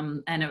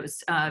 and it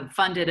was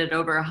funded at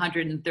over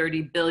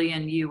 130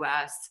 billion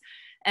US.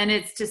 And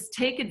it's to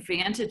take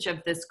advantage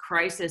of this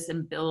crisis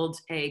and build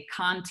a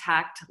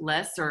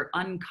contactless or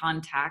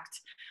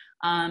uncontact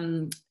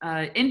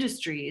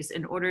industries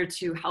in order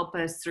to help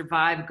us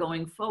survive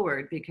going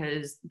forward,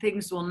 because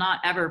things will not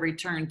ever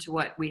return to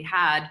what we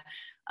had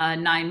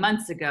 9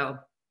 months ago.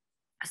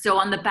 So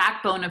on the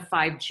backbone of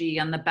 5G,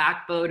 on the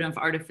backbone of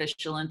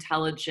artificial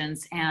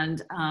intelligence,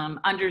 and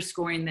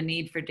underscoring the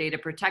need for data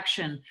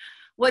protection,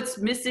 what's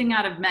missing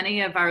out of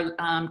many of our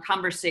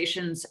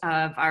conversations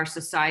of our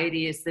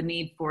society is the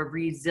need for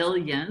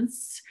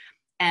resilience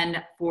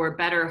and for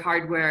better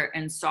hardware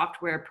and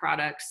software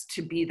products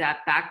to be that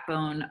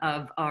backbone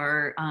of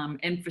our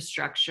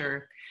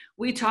infrastructure.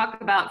 We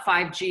talk about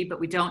 5G, but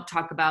we don't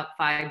talk about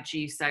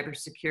 5G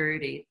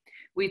cybersecurity.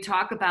 We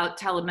talk about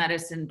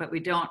telemedicine, but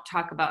we don't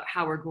talk about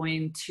how we're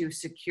going to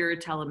secure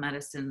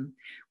telemedicine.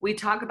 We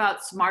talk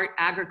about smart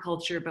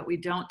agriculture, but we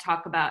don't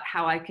talk about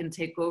how I can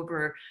take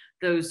over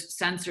those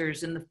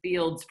sensors in the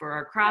fields for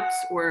our crops,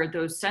 or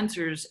those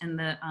sensors in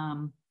the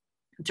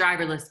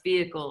driverless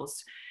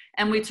vehicles.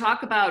 And we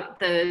talk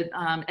about the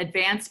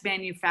advanced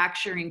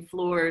manufacturing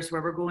floors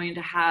where we're going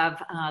to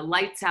have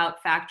lights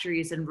out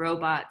factories and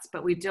robots,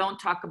 but we don't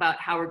talk about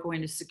how we're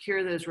going to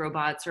secure those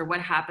robots, or what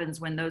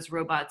happens when those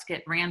robots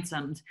get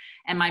ransomed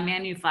and my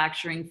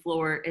manufacturing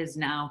floor is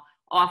now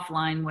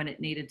offline when it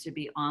needed to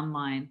be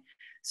online.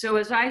 So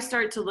as I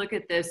start to look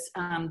at this,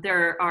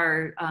 there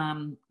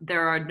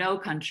are no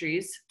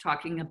countries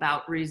talking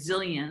about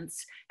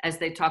resilience as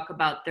they talk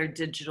about their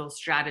digital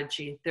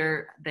strategy.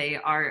 They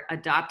are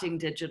adopting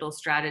digital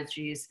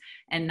strategies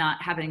and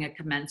not having a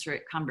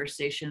commensurate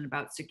conversation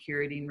about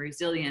security and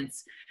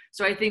resilience.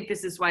 So I think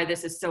this is why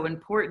this is so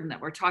important that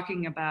we're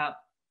talking about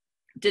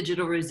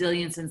digital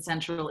resilience in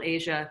Central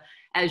Asia,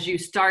 as you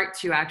start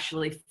to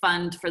actually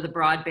fund for the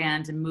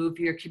broadband and move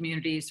your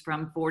communities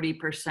from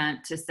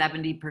 40% to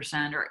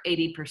 70% or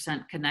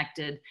 80%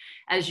 connected,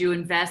 as you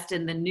invest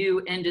in the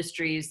new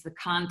industries, the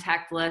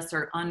contactless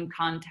or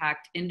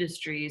uncontact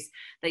industries,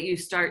 that you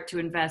start to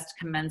invest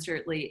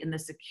commensurately in the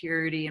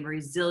security and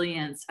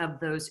resilience of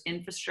those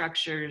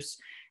infrastructures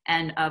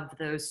and of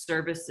those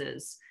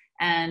services.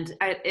 And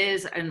it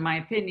is, in my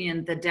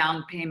opinion, the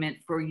down payment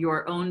for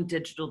your own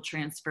digital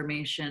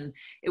transformation.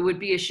 It would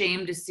be a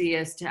shame to see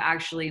us to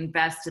actually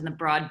invest in the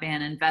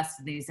broadband,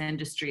 invest in these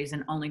industries,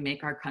 and only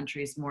make our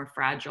countries more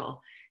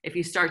fragile. If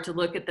you start to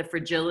look at the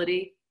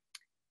fragility,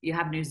 you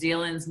have New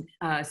Zealand's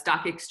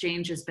stock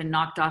exchange has been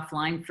knocked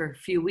offline for a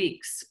few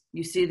weeks.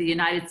 You see the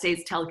United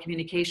States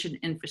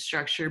telecommunication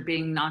infrastructure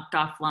being knocked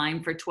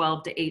offline for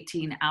 12 to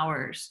 18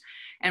 hours.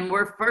 And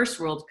we're first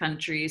world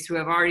countries who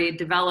have already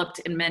developed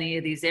in many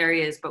of these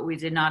areas, but we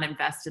did not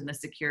invest in the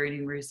security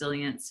and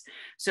resilience.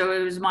 So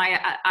it was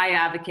I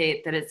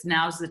advocate that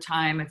now's the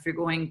time, if you're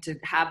going to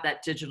have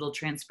that digital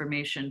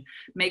transformation,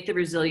 make the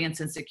resilience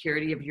and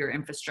security of your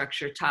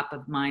infrastructure top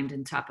of mind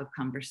and top of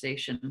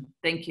conversation.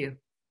 Thank you.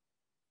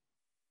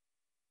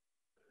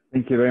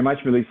 Thank you very much,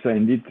 Melissa.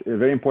 Indeed, a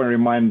very important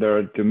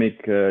reminder to make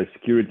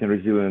security and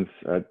resilience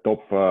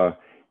top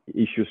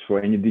issues for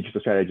any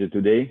digital strategy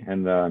today.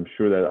 And I'm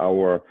sure that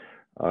our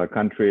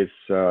country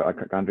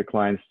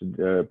clients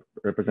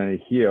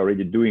represented here are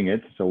already doing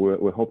it. So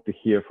we hope to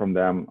hear from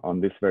them on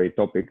this very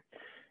topic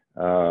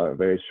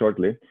very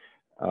shortly.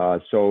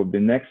 So the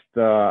next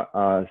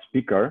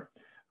speaker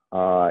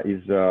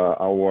is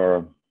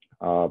our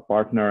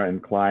partner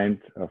and client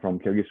from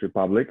Kyrgyz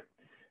Republic,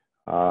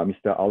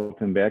 Mr.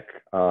 Altynbek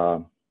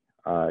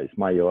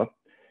Ismailov.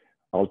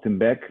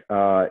 Altynbek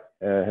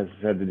has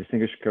had a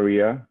distinguished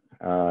career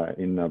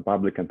in the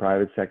public and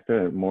private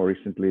sector. More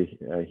recently,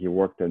 he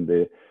worked in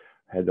the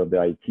head of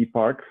the IT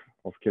park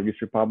of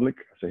Kyrgyz Republic.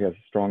 So he has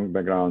a strong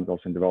background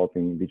also in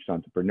developing digital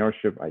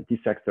entrepreneurship, IT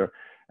sector.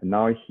 And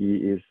now he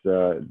is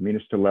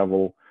minister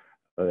level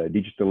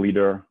digital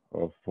leader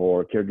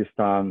for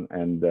Kyrgyzstan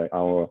and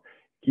our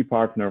key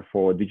partner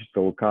for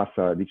Digital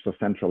CASA, Digital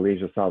Central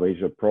Asia, South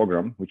Asia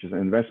program, which is an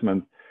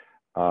investment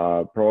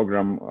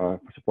program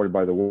supported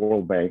by the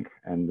World Bank.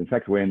 And in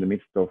fact, we're in the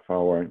midst of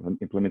our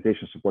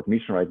implementation support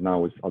mission right now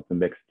with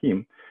Altynbek's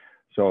team.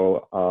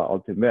 So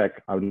Altynbek,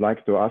 I would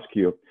like to ask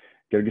you,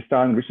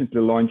 Kyrgyzstan recently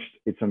launched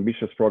its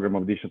ambitious program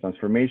of digital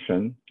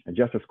transformation,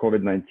 just as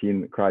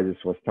COVID-19 crisis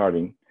was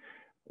starting.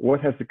 What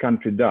has the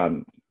country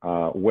done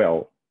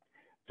well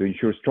to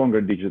ensure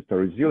stronger digital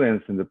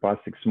resilience in the past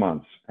 6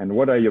 months? And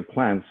what are your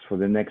plans for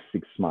the next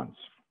 6 months?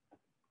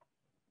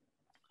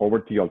 Over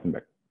to you,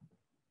 Altynbek.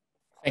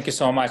 Thank you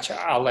so much,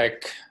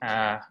 Oleg.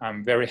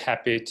 I'm very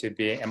happy to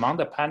be among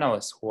the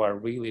panelists who are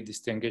really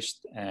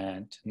distinguished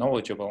and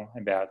knowledgeable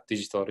about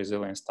digital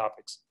resilience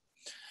topics.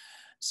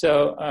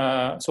 So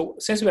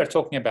since we are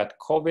talking about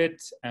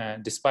COVID,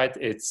 despite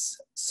its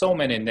so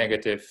many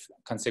negative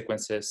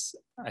consequences,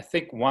 I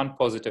think one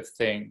positive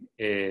thing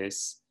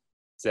is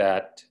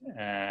that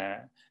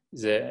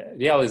the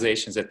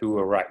realization that we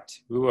were right.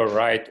 We were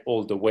right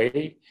all the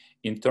way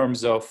in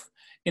terms of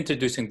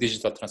introducing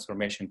digital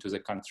transformation to the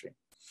country.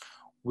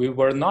 We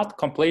were not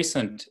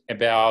complacent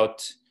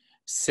about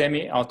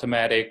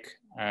semi-automatic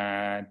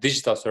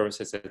digital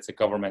services that the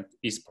government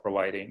is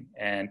providing.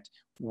 And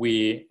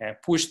we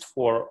pushed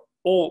for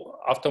all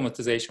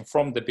automatization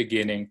from the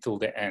beginning till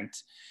the end.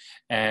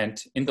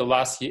 And in the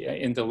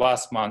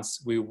last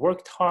months, we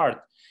worked hard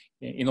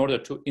in order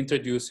to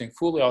introducing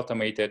fully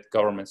automated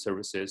government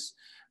services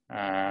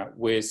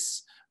with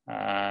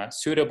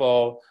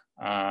suitable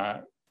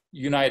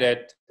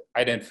united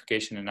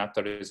identification and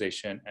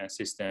authorization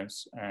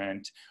systems,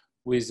 and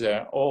with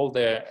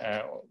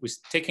with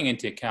taking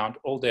into account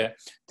all the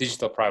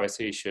digital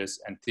privacy issues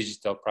and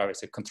digital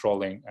privacy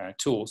controlling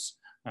tools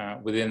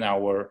within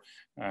our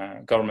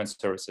government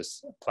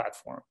services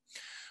platform.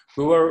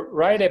 We were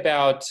right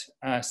about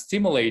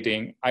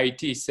stimulating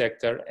IT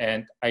sector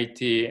and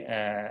IT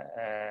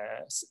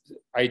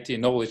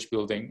knowledge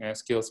building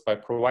skills by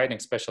providing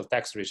special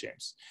tax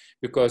regimes.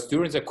 Because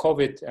during the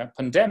COVID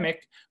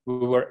pandemic, we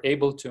were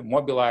able to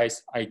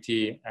mobilize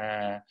IT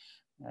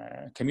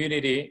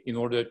community in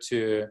order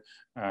to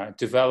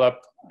develop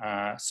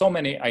so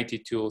many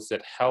IT tools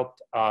that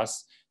helped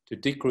us to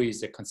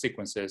decrease the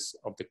consequences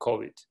of the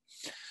COVID.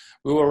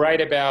 We were right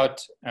about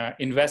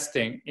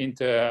investing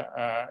into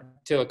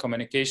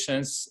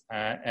telecommunications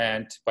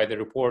and by the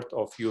report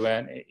of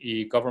UN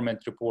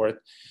government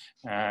report,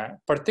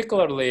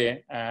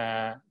 particularly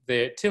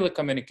the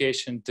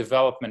telecommunication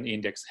development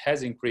index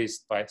has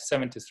increased by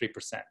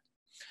 73%.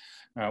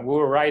 We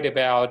were right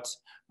about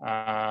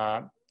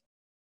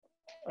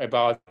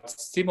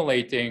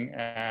stimulating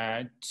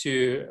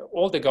to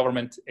all the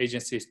government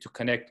agencies to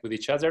connect with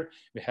each other.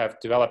 We have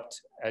developed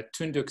a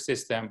Tunduk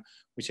system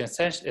which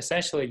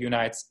essentially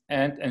unites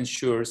and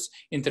ensures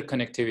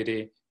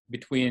interconnectivity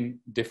between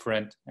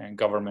different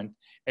government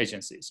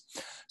agencies.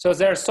 So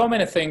there are so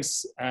many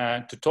things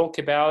to talk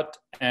about,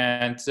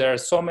 and there are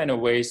so many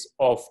ways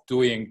of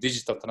doing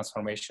digital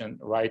transformation,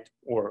 right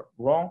or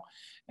wrong.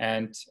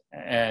 And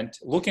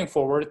looking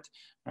forward,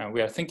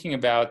 we are thinking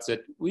about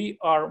that we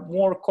are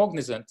more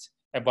cognizant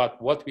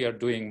about what we are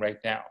doing right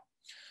now.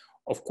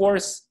 Of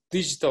course,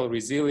 digital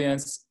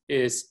resilience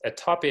is a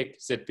topic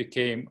that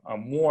became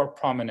more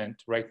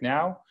prominent right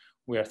now.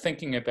 We are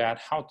thinking about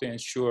how to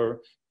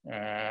ensure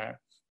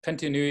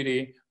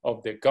continuity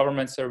of the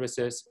government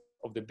services,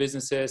 of the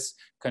businesses,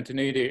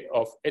 continuity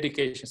of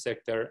education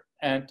sector,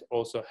 and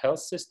also health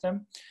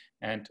system.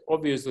 And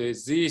obviously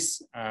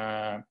these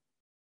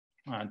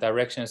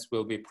directions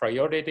will be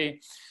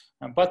priority.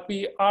 But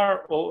we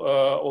are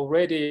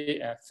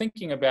already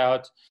thinking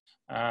about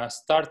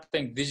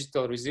starting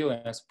digital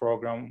resilience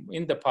program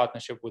in the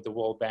partnership with the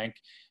World Bank.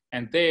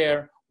 And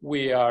there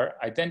we are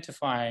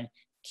identifying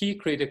key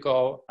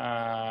critical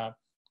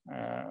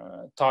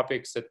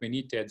topics that we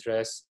need to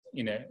address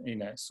in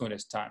a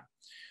soonest time.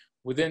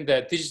 Within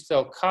the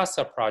Digital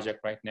CASA project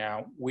right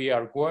now, we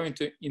are going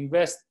to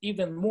invest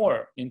even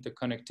more into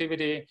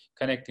connectivity,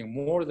 connecting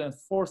more than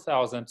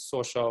 4,000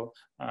 social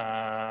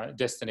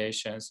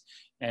destinations.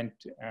 And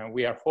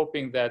we are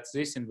hoping that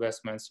these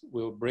investments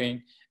will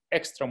bring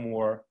extra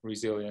more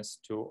resilience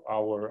to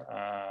our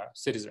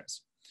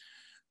citizens.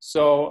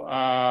 So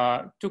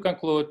to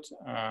conclude,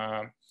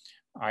 I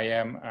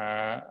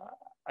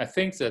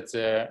think that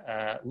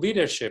the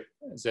leadership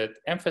that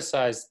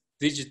emphasized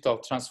digital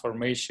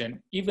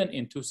transformation, even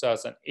in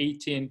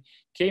 2018,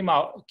 came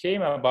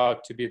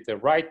about to be the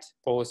right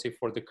policy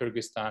for the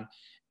Kyrgyzstan,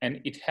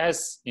 and it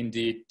has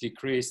indeed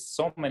decreased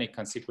so many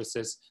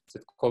consequences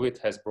that COVID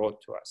has brought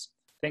to us.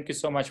 Thank you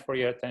so much for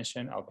your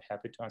attention. I'll be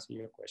happy to answer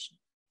your question.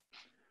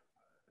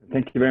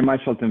 Thank you very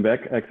much,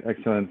 Altynbek.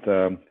 Excellent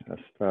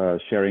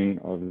sharing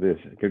of this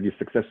Kyrgyz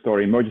success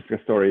story, emerging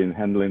success story in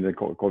handling the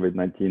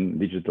COVID-19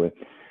 digitally.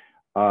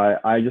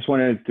 I just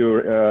wanted to,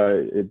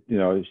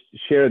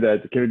 share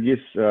that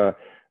Kyrgyz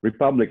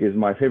Republic is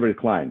my favorite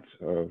client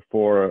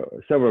for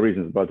several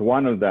reasons, but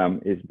one of them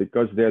is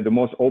because they're the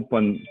most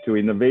open to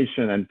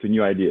innovation and to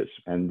new ideas.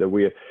 And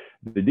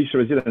the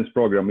Digital Resilience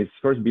Program is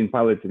first being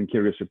piloted in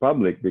Kyrgyz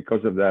Republic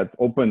because of that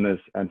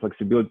openness and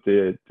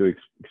flexibility to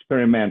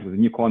experiment with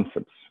new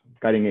concepts,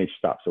 cutting edge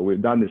stuff. So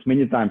we've done this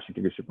many times in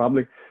Kyrgyz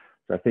Republic.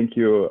 So I thank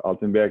you,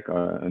 Altynbek,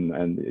 and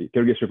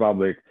Kyrgyz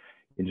Republic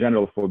in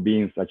general for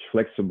being such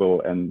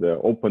flexible and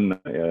open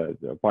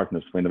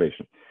partners for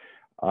innovation.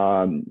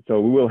 So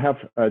we will have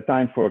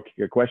time for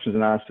questions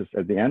and answers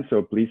at the end.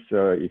 So please,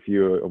 if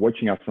you're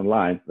watching us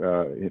online,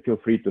 feel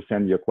free to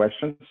send your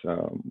questions.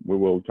 We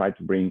will try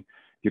to bring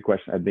your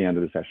questions at the end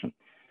of the session.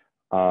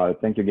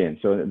 Thank you again.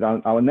 So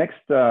our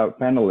next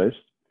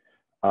panelist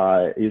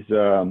is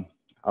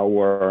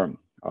our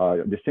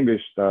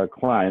distinguished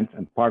client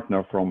and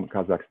partner from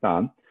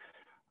Kazakhstan.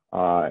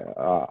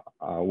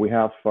 We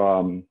have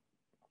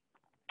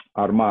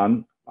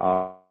Arman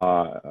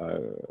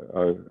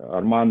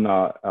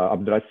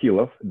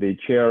Abdrasilov, the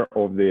chair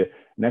of the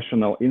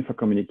National Info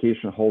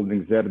Communication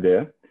Holding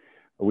ZERDE,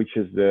 which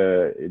is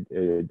the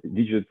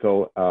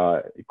digital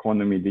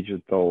economy,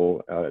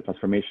 digital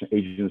transformation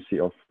agency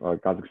of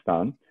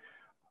Kazakhstan.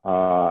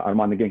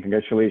 Arman, again,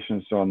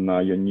 congratulations on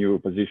your new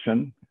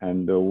position.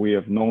 And we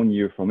have known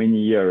you for many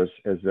years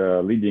as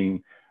a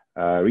leading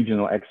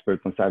regional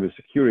expert on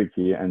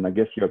cybersecurity. And I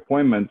guess your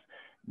appointment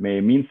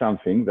may mean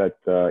something that,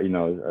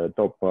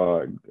 top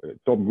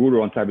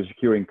guru on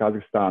cybersecurity in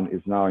Kazakhstan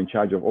is now in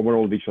charge of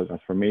overall digital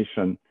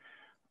transformation,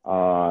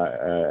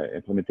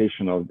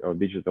 implementation of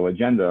digital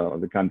agenda of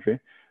the country.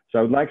 So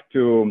I would like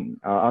to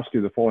ask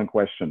you the following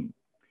question.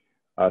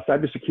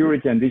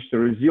 Cybersecurity and digital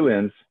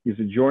resilience is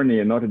a journey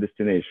and not a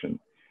destination.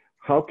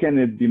 How can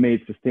it be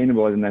made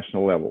sustainable at a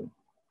national level?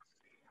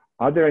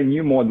 Are there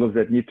new models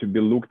that need to be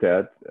looked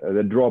at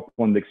that draw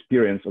upon the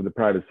experience of the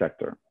private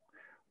sector?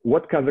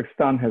 What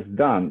Kazakhstan has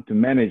done to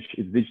manage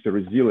its digital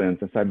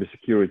resilience and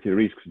cybersecurity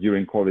risks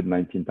during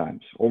COVID-19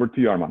 times? Over to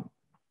you, Arman.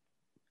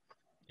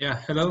 Yeah,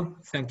 hello.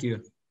 Thank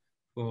you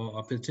for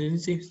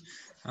opportunity.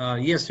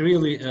 Yes,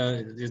 really,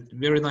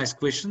 very nice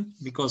question,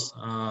 because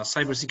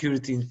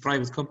cybersecurity in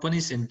private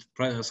companies and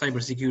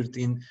cybersecurity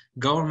in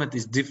government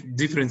is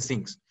different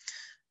things.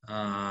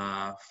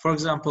 For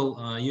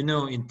example, you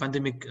know, in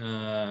pandemic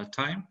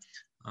time,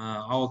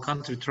 our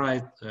country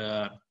tried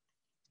to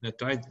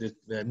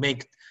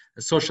make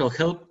social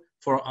help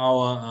for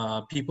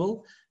our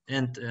people,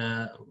 and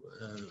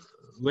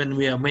when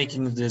we are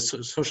making the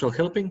social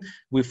helping,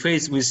 we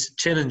face with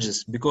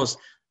challenges, because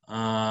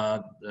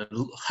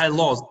high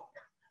load,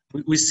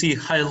 we see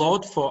high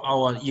load for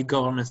our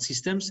e-government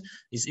systems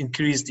is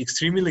increased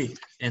extremely,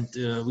 and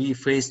we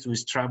faced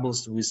with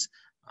troubles with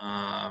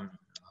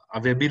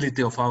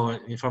availability of our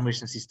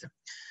information system.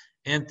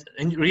 And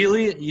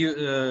really,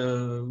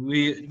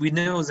 we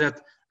know that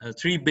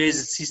three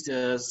basic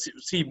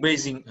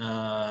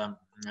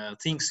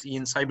things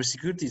in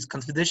cybersecurity is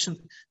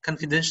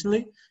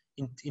confidentiality,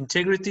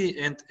 integrity,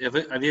 and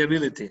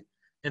availability.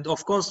 And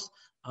of course,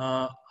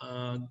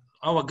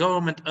 our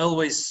government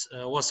always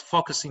was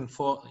focusing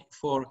for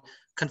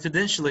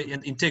confidentiality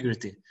and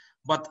integrity,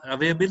 but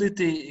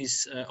availability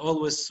is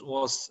always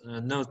was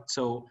not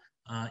so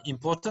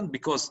important,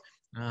 because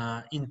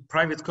in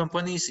private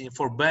companies,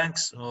 for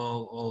banks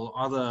or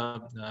other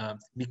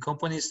big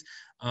companies,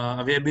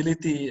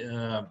 availability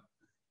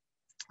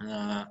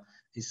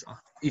is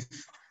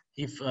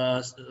if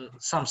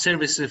some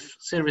services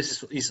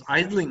is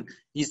idling,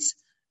 it's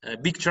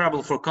big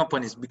trouble for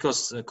companies,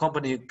 because a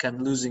company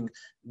can losing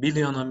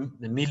billion or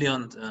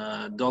million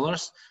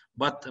dollars.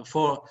 But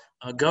for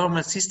a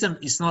government system,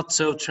 it's not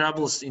so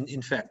troubles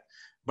in fact.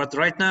 But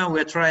right now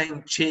we're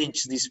trying to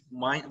change this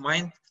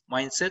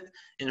mindset,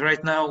 and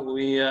right now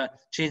we are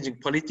changing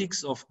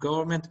politics of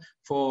government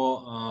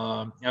for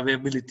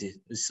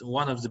availability. It's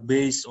one of the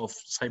base of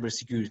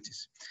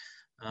cybersecurity.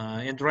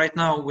 And right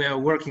now we are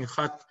working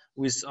hard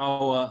with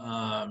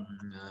our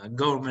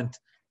government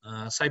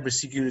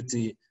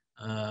cybersecurity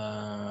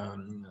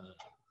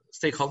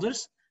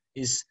stakeholders,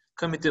 is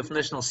Committee of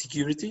National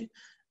Security,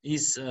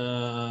 is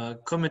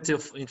Committee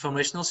of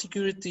Informational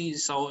Security,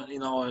 is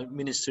in our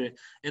ministry,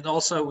 and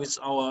also with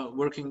our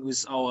working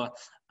with our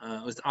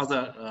with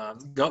other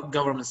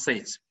government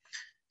states.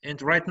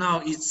 And right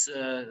now it's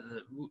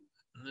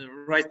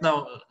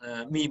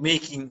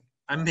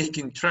I'm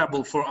making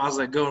trouble for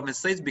other government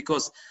states,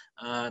 because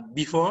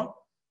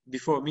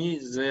before me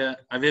the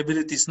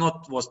availability is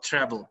not was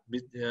trouble.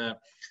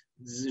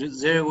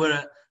 There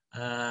were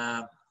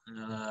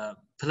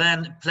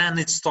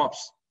planned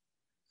stops,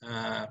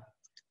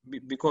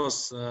 because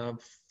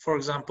for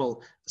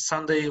example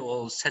Sunday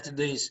or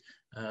Saturdays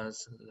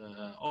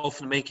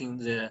often making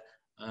the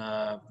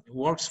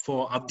works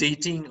for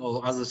updating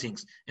or other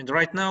things. And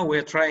right now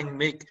we're trying to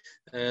make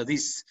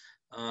this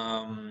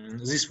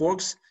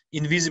works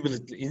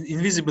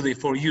invisibly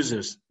for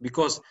users,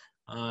 because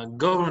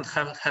government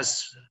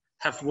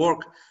have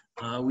work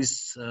with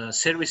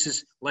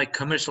services like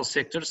commercial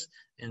sectors,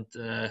 and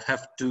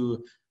have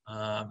to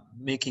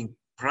making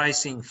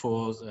pricing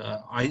for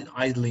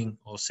idling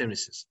or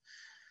services.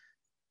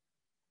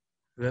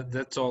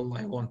 That's all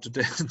I want to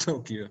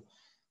talk to you.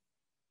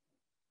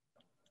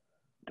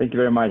 Thank you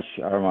very much,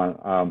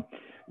 Arman.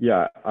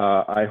 Yeah,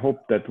 I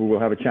hope that we will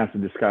have a chance to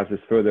discuss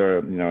this further,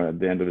 at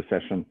the end of the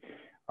session.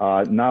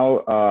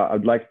 Now,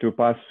 I'd like to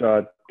pass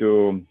the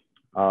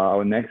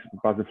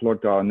floor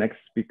to our next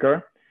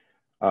speaker,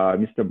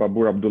 Mr.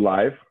 Babur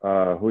Abdullayev,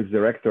 who is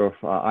director of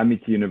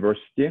Amity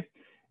University.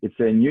 It's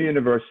a new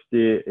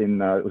university in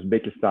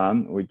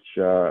Uzbekistan, which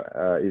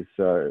is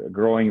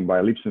growing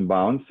by leaps and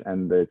bounds,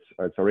 and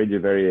it's already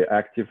very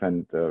active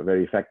and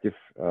very effective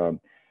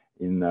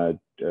in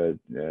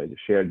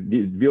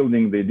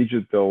building the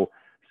digital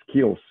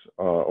skills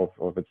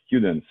of its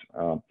students.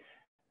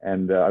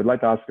 And I'd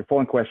like to ask the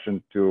following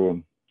question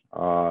to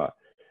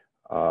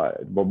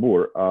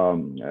Babur.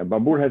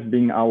 Babur has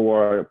been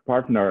our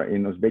partner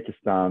in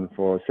Uzbekistan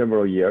for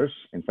several years.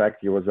 In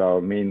fact, he was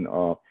our main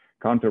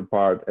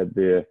counterpart at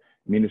the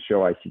Ministry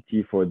of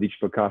ICT for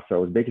Digital Casa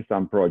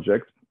Uzbekistan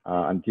project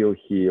until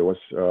he was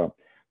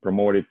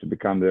promoted to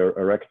become the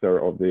rector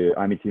of the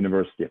Amity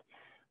University.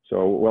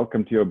 So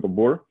welcome to you,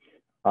 Babur.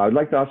 I'd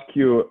like to ask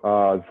you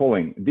the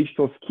following.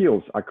 Digital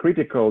skills are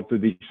critical to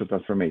digital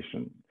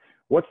transformation.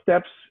 What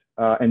steps,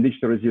 and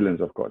digital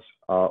resilience, of course,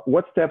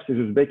 what steps is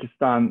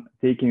Uzbekistan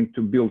taking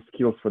to build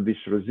skills for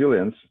digital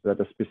resilience that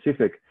are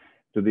specific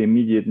to the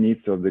immediate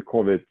needs of the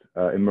COVID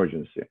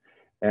emergency?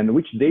 And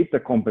which data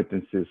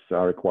competencies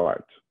are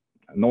required?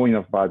 Knowing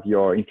about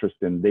your interest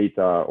in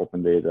data,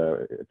 open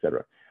data,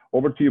 etc.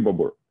 Over to you,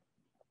 Babur.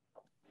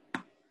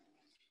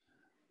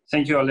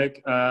 Thank you,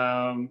 Oleg.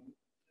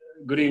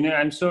 Good evening.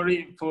 I'm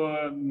sorry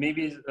for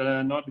maybe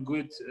not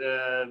good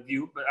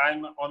view, but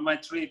I'm on my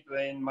trip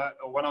in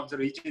one of the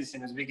regions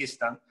in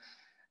Uzbekistan,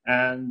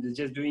 and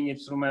just doing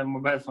it through my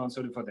mobile phone.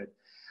 Sorry for that.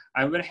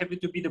 I'm very happy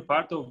to be the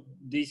part of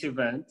this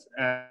event,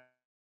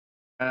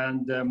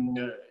 and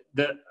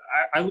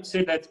I would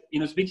say that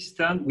in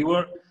Uzbekistan we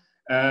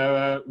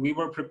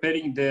were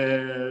preparing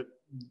the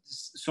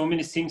so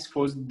many things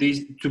for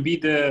this to be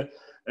the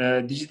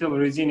digital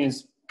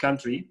resilience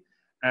country.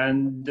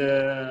 And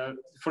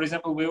for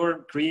example, we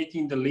were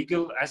creating the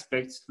legal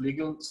aspects,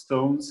 legal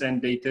stones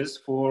and data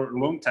for a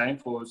long time,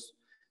 for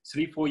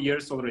 3-4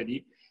 years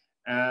already,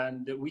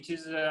 and which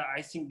is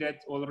I think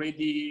that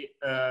already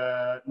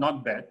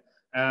not bad.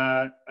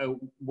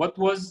 What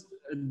was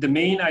the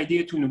main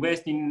idea to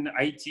invest in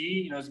IT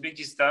in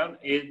Uzbekistan?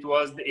 It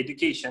was the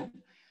education.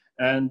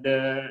 And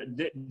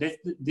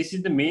this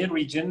is the main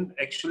region,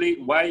 actually,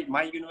 why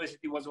my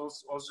university was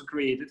also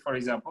created, for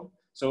example.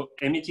 So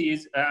Amity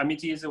is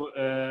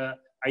a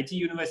IT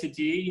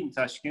university in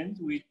Tashkent,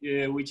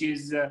 which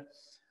is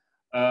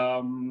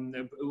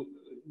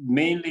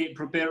mainly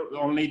prepare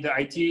only the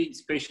IT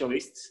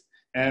specialists.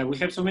 We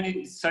have so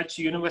many such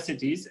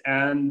universities,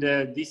 and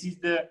this is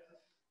the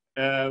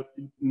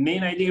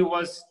main idea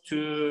was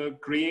to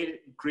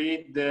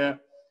create the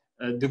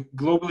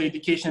global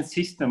education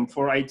system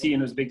for IT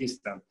in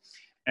Uzbekistan.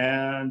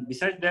 And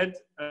besides that,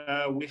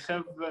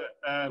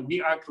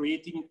 we are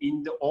creating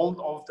in all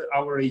of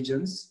our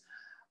regions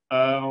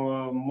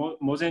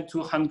more than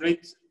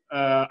 200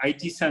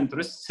 IT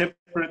centers,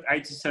 separate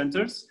IT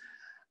centers,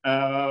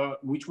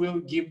 which will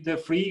give the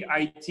free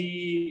IT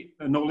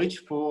knowledge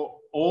for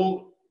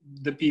all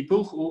the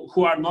people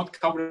who are not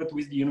covered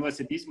with the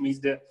universities, means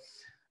the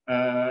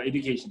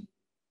education.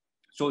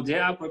 So they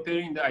are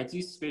preparing the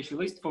IT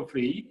specialists for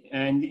free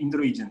and in the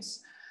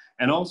regions.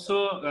 And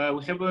also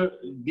we have a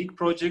big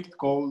project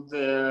called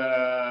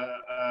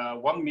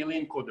 1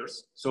 million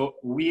coders. So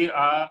we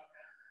are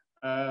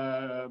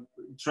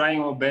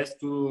trying our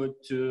best to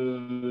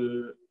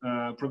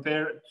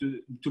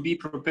be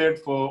prepared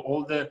for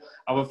all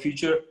our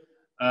future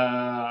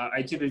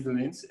IT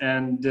resilience.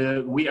 And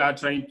we are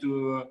trying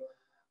to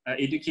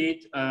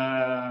educate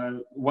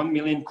 1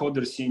 million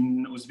coders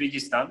in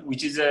Uzbekistan,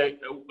 which is I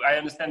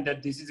understand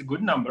that this is a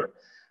good number,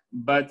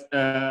 but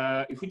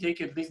if we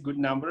take at least good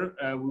number,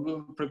 we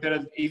will prepare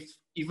it. If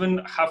even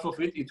half of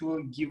it, it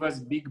will give us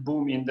big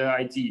boom in the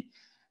IT.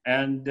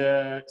 And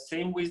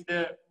same with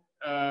the,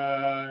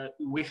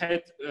 we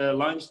had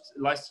launched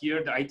last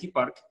year the IT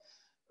park,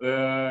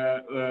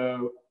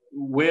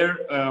 where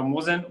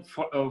more than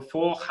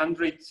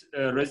 400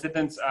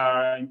 residents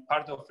are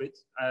part of it.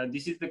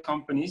 This is the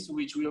companies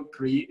which will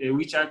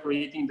which are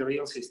creating the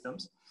real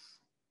systems.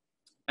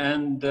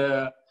 And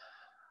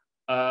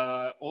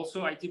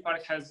also IT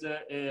Park has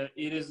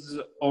its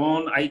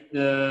own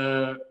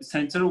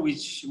center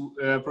which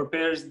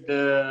prepares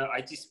the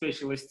IT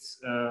specialists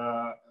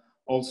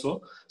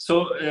also.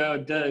 So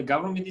the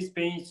government is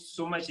paying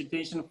so much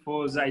attention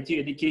for the IT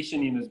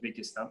education in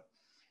Uzbekistan.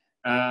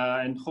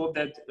 And hope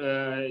that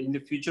in the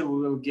future we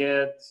will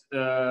get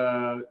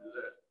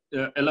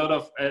a lot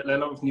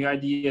of new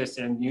ideas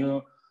and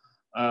new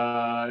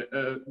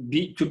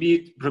to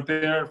be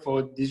prepared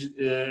for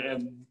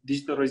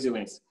digital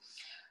resilience.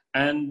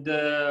 And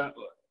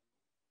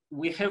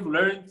we have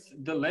learned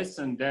the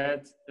lesson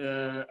that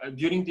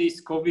during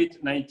this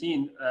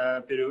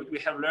COVID-19 period, we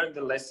have learned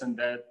the lesson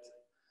that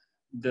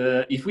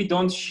if we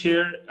don't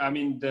share, I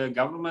mean, the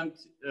government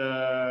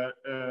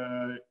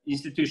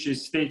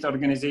institutions, state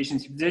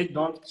organizations, if they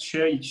don't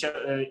share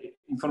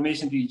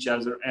information to each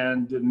other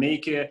and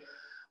make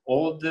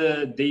all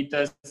the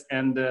data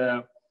and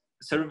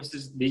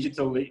services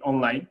digitally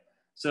online,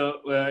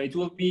 so it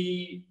will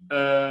be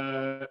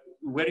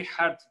very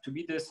hard to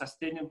be the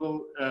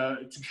sustainable,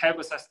 to have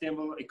a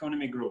sustainable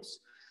economic growth.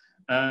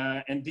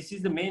 And this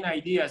is the main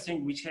idea, I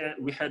think, which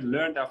we had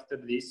learned after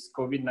this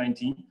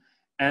COVID-19.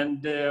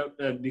 And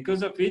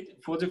because of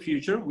it, for the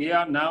future, we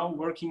are now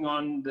working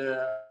on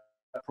the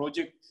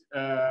project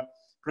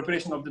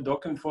preparation of the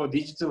document for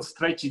digital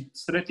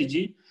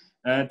strategy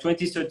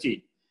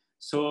 2030.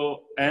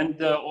 So,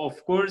 and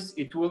of course,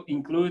 it will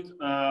include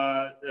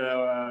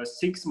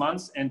 6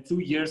 months and 2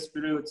 years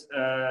period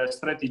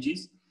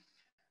strategies.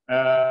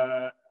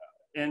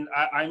 And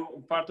I'm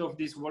part of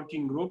this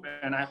working group,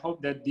 and I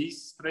hope that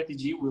this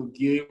strategy will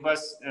give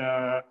us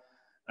a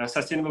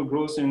sustainable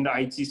growth in the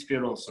IT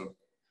sphere also.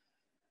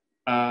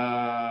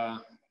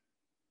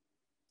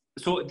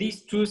 So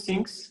these two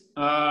things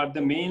are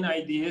the main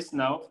ideas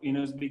now in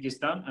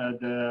Uzbekistan,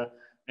 the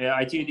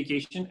IT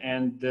education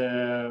and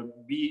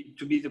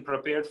to be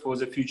prepared for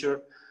the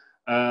future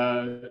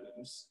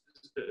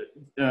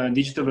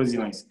digital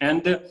resilience.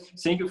 And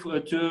thank you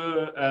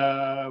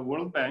to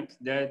World Bank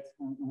that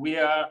we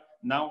are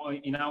now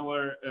in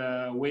our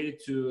way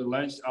to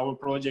launch our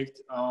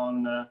project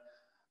on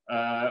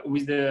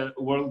with the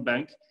World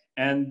Bank.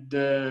 And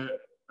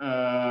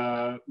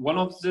one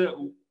of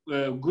the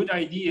good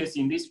ideas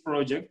in this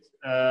project,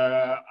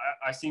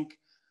 I think,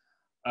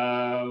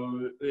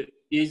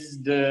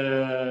 is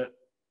the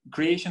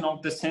creation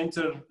of the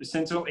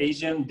Central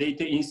Asian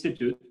Data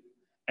Institute.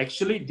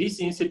 Actually, this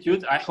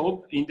institute, I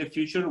hope in the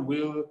future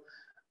will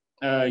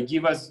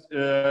give us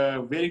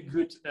very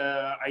good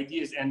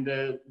ideas and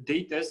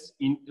data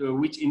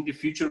which in the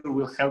future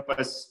will help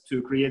us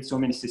to create so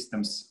many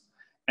systems.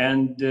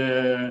 And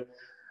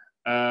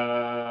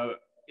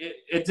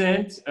at the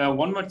end,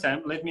 one more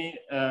time, let me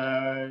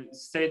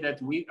say that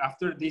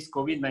after this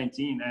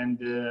COVID-19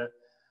 and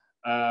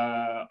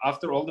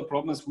after all the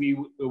problems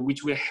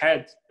which we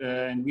had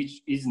and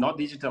which is not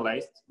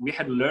digitalized, we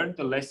had learned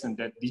the lesson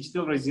that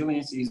digital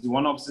resilience is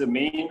one of the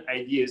main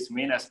ideas,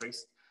 main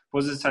aspects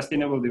for the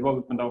sustainable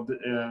development of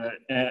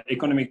the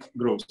economic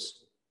growth.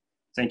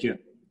 Thank you.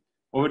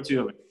 Over to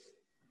you, Oleg.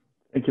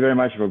 Thank you very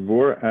much,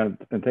 Babur,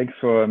 and thanks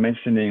for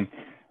mentioning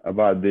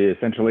about the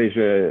Central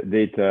Asia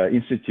Data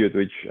Institute,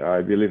 which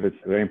I believe is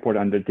a very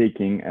important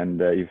undertaking.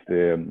 And if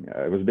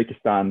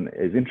Uzbekistan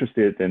is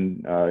interested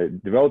in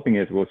developing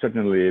it, we'll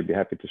certainly be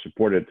happy to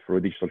support it through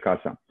Digital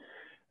Casa.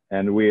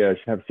 And we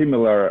have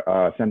similar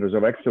centers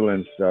of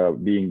excellence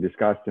being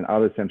discussed in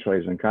other Central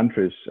Asian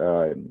countries,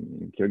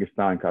 in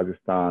Kyrgyzstan,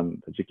 Kazakhstan,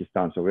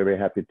 Tajikistan. So we're very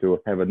happy to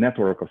have a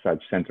network of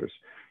such centers,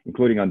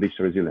 including on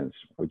digital resilience,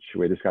 which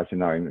we're discussing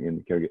now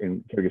in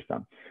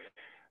Kyrgyzstan.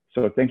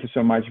 So thank you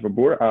so much,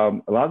 Babur.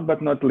 Last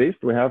but not least,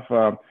 we have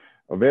a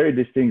very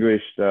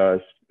distinguished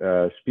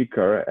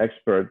speaker,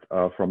 expert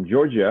from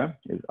Georgia,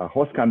 a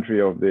host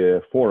country of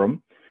the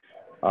forum.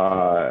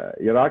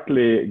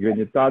 Irakli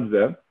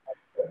Gvenitadze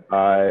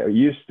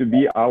used to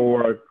be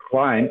our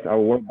client, our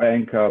World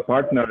Bank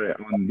partner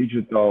on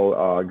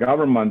digital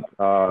government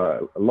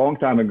a long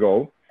time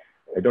ago.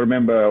 I don't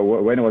remember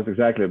when it was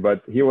exactly,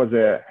 but he was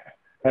a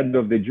head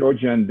of the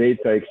Georgian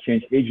Data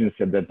Exchange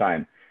Agency at that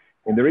time.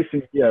 In the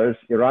recent years,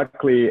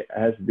 Irakli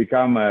has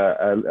become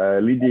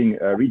a leading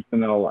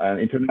regional and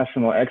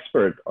international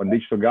expert on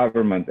digital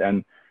government,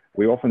 and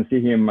we often see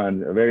him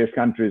in various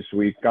countries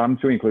we come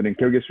to, including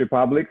Kyrgyz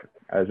Republic,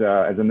 as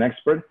an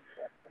expert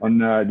on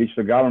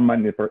digital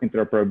government,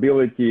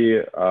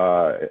 interoperability,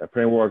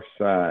 frameworks,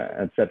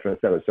 etc.,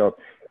 etc. So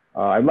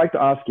I'd like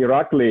to ask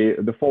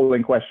Irakli the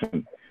following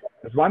question.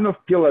 As one of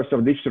pillars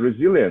of digital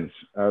resilience,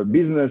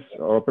 business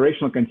or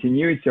operational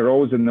continuity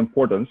rose in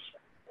importance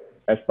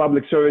as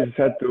public services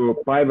had to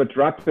pivot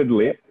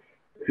rapidly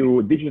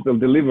to digital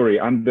delivery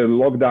under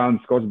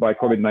lockdowns caused by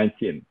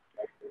COVID-19.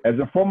 As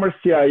a former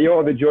CIO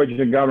of the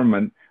Georgian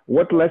government,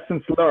 what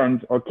lessons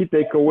learned or key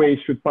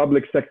takeaways should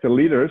public sector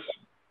leaders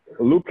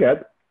look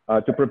at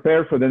to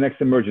prepare for the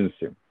next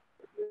emergency?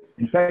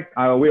 In fact,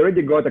 we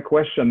already got a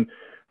question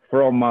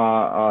from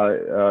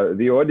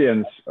the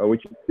audience,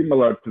 which is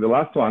similar to the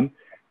last one.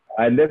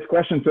 And this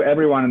question to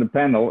everyone in the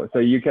panel, so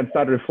you can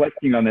start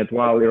reflecting on it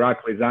while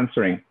Irakli is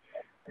answering.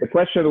 The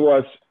question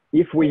was,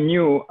 if we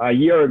knew a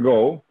year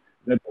ago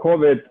that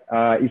COVID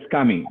is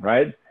coming,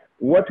 right?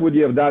 What would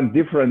you have done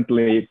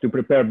differently to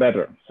prepare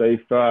better? So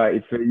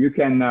if you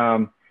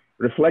can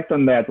reflect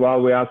on that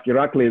while we ask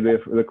Irakli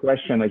the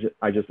question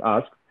I just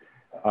asked.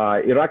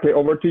 Irakli,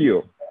 over to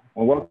you.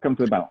 Well, welcome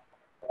to the panel.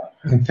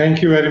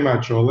 Thank you very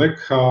much, Oleg.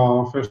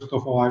 First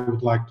of all, I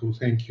would like to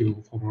thank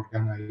you for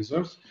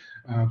organizers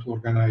to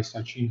organize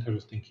such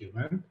interesting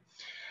event.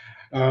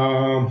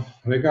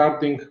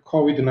 Regarding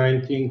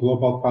COVID-19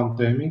 global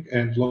pandemic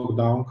and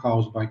lockdown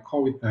caused by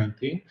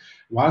COVID-19,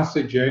 once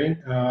again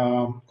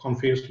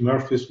confirms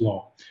Murphy's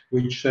Law,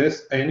 which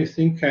says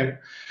anything can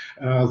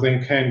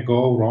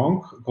go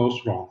wrong,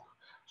 goes wrong.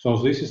 So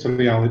this is a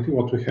reality,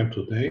 what we have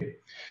today.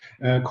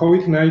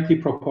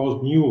 COVID-19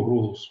 proposed new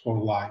rules for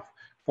life,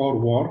 for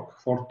work,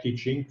 for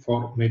teaching,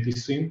 for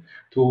medicine,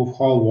 to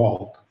whole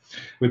world.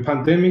 The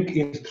pandemic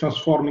is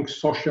transforming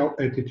social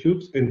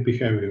attitudes and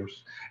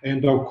behaviors,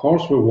 and of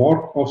course the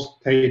work of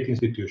state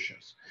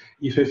institutions.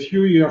 If a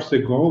few years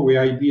ago the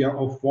idea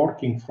of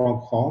working from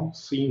home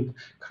seemed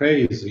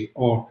crazy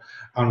or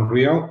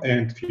unreal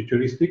and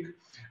futuristic,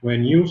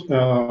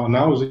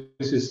 now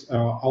this is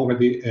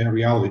already a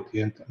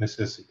reality and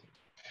necessity.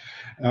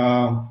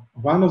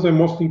 One of the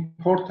most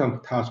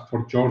important tasks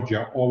for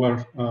Georgia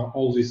over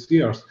all these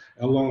years,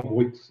 along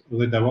with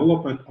the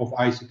development of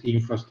ICT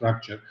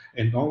infrastructure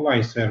and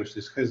online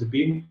services, has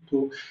been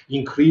to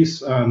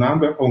increase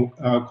number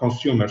of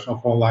consumers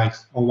of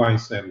online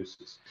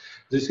services.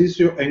 This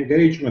issue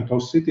engagement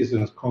of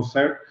citizens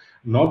concerns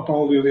not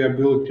only the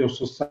ability of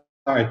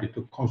society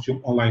to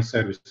consume online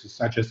services,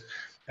 such as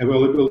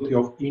availability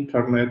of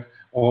internet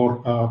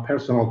or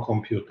personal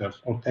computers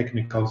or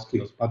technical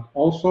skills, but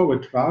also the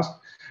trust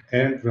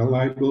and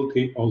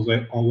reliability of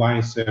the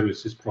online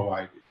services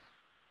provided.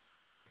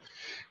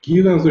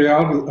 Given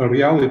the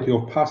reality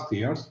of past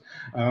years,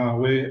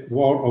 the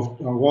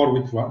war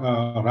with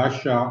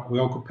Russia, the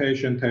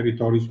occupation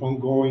territories,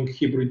 ongoing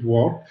hybrid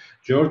war,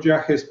 Georgia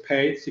has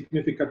paid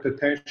significant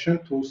attention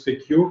to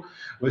secure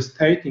the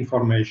state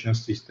information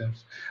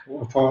systems. We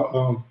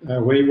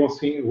were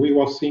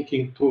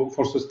thinking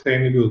for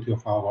sustainability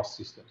of our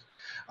systems.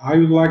 I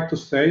would like to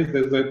say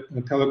that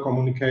the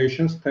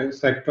telecommunications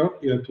sector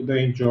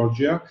today in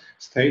Georgia,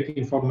 state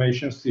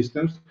information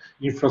systems,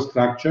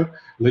 infrastructure,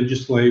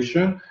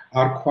 legislation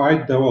are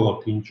quite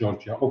developed in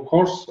Georgia. Of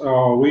course,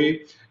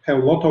 we have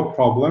a lot of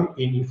problem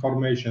in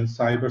information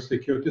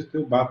cybersecurity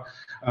still,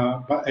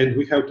 and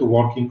we have to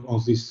working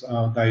on this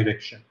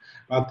direction.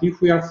 But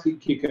if we are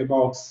thinking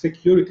about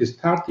security,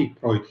 starting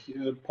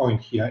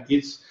point here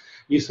is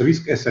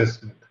risk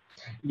assessment.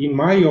 In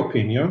my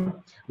opinion,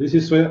 This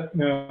is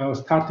a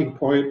starting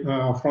point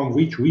from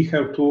which we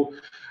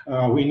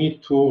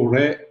need to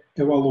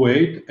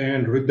re-evaluate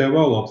and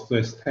redevelop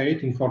the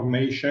state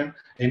information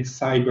and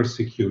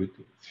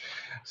cybersecurity.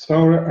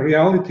 So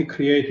reality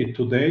created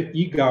today,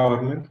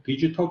 e-government,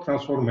 digital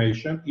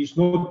transformation is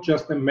not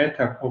just a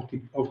matter of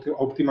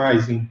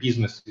optimizing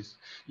businesses,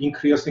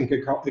 increasing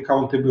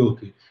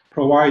accountability,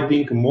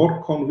 providing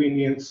more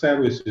convenient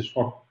services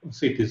for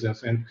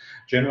citizens and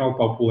general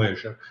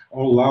population,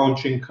 or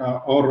launching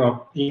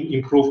or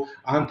improve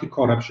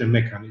anti-corruption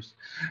mechanisms.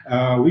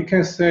 We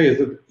can say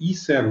that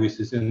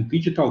e-services and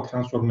digital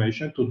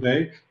transformation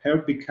today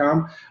have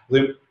become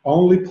the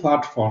only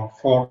platform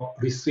for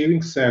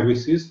receiving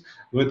services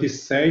that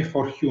is safe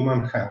for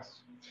human health.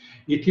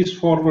 It is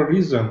for the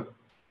reason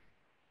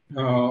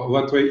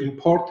that the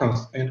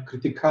importance and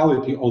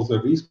criticality of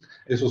the risk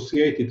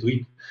associated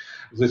with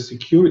the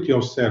security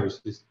of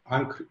services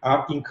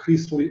are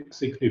increasingly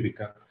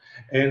significant,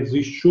 and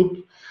this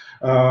should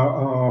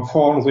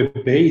form the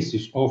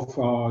basis of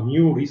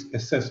new risk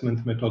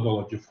assessment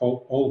methodology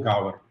for all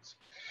governments.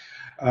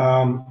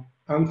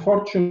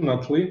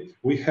 Unfortunately,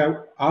 we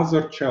have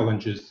other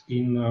challenges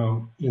in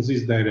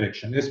this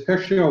direction,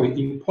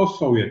 especially in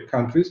post-Soviet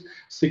countries.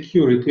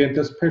 Security, and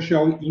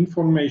especially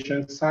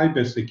information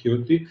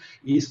cybersecurity,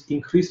 is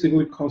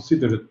increasingly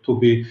considered to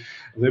be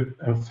the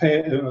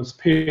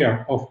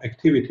sphere of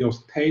activity of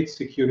state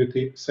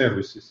security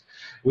services,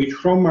 which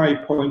from my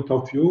point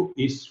of view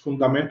is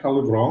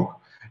fundamentally wrong,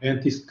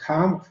 and is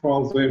come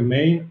from the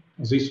main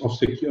this of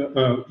secure.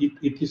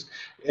 It is,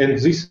 and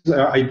this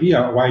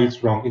idea why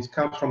it's wrong. It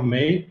comes from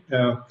main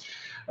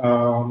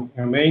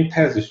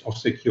thesis of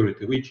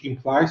security, which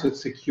implies that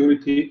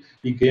security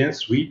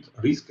begins with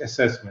risk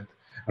assessment.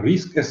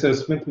 Risk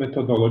assessment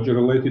methodology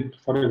related,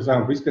 for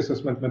example, risk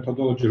assessment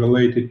methodology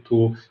related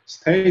to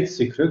state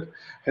secret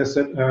has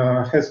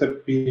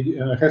to be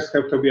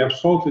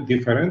absolutely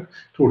different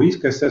to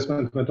risk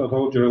assessment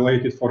methodology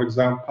related, for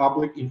example,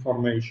 public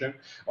information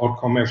or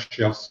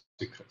commercial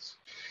secrets.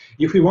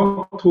 If we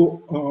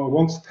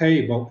want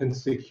stable and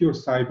secure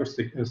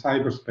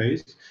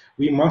cyberspace,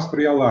 we must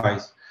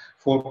realize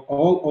for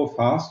all of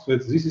us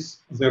that this is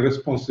the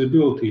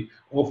responsibility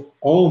of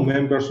all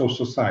members of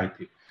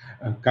society.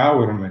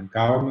 Government,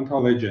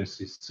 governmental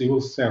agencies, civil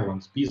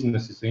servants,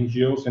 businesses,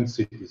 NGOs, and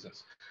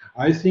citizens.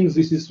 I think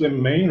this is the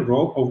main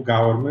role of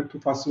government to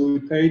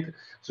facilitate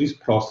this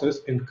process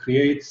and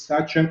create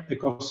such an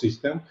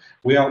ecosystem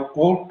where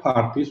all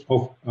parties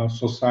of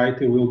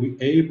society will be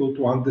able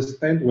to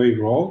understand their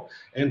role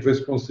and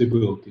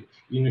responsibility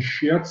in a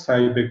shared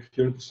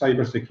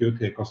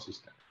cybersecurity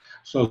ecosystem.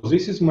 So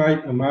this is my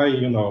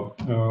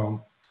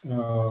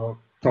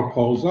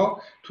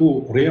proposal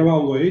to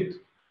reevaluate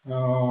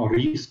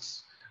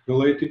risks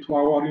related to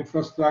our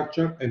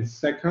infrastructure, and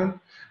second,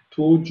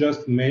 to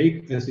just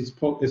make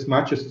as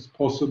much as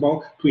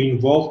possible to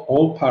involve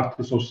all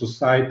parties of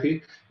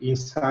society in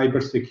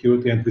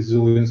cybersecurity and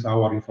resilience of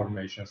our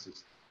information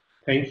system.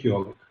 Thank you,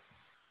 Oleg.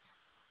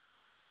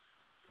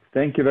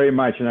 Thank you very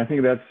much, and I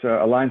think that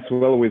aligns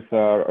well with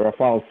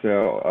Rafal's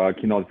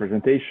keynote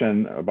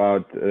presentation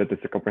about that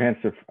it's a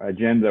comprehensive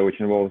agenda which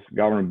involves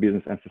government,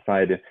 business, and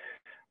society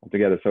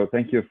together. So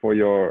thank you for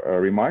your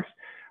remarks.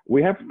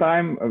 We have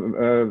time,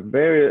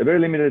 very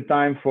limited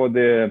time for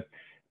the,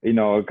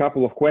 a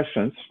couple of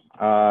questions.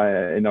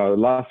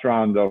 Last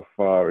round of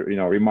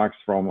remarks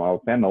from our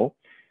panel.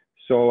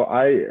 So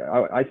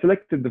I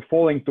selected the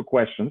following two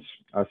questions.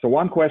 So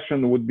one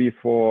question would be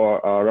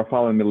for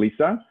Rafal and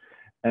Melissa,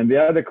 and the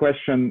other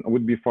question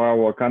would be for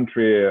our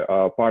country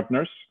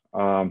partners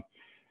who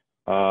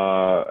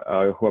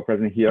are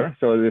present here.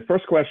 So the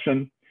first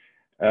question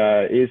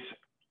is,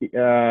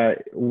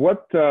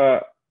 what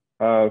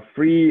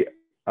three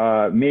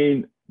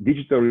main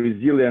digital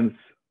resilience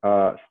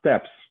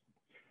steps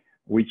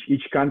which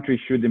each country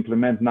should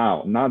implement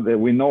now? Now that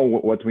we know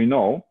what we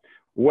know,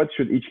 what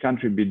should each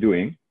country be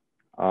doing,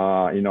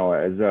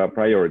 as a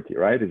priority,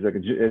 right? As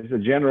a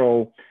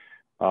general,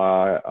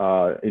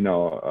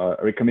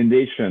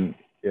 recommendation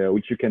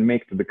which you can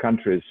make to the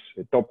countries,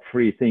 top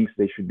three things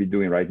they should be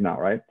doing right now,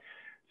 right?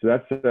 So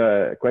that's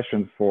a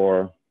question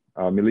for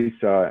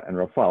Melissa and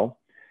Rafal.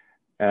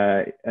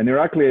 And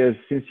Irakli,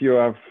 since you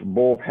have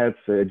both hats,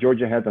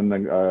 Georgia hat and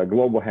the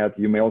global hat,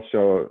 you may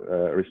also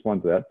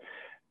respond to that.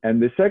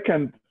 And the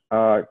second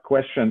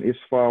question is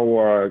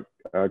for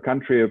our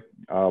country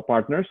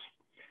partners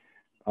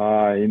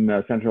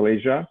in Central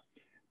Asia.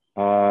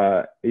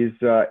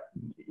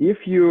 If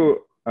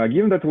you,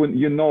 given that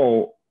you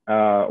know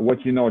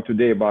what you know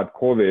today about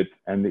COVID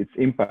and its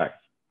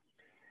impact,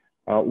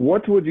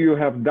 what would you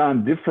have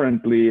done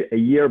differently a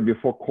year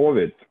before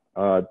COVID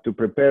to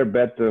prepare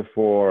better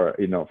for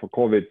for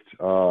COVID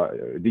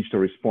digital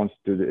response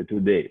to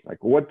today?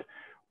 Like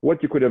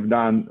what you could have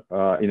done,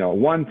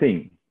 one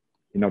thing,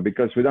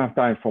 because we don't have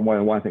time for more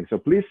than one thing. So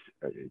please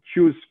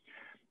choose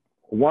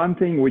one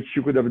thing which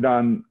you could have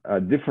done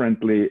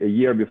differently a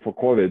year before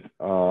COVID,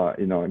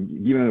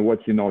 given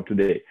what you know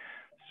today.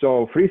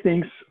 So three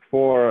things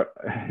for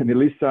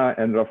Melissa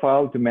and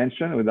Rafal to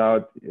mention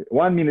without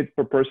 1 minute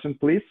per person,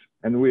 please.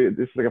 And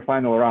this is like a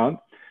final round.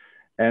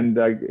 And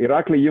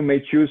Irakli, you may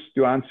choose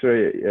to answer,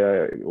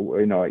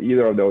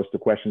 either of those two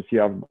questions. You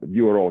have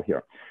your role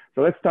here.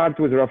 So let's start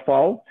with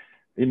Rafal.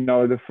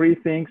 The 3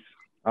 things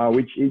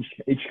which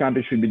each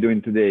country should be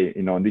doing today,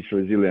 on digital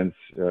resilience,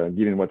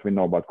 given what we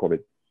know about COVID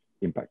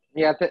impact.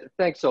 Yeah,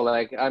 thanks,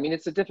 Oleg. I mean,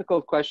 it's a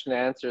difficult question to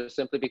answer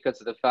simply because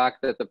of the fact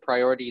that the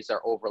priorities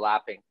are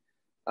overlapping.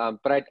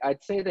 But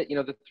I'd say that,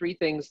 the 3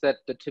 things that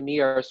to me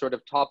are sort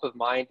of top of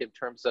mind in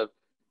terms of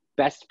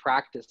best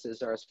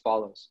practices are as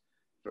follows.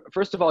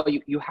 First of all,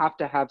 you have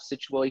to have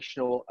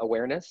situational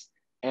awareness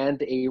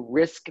and a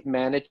risk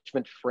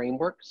management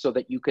framework so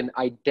that you can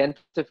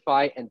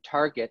identify and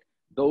target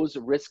those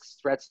risks,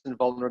 threats, and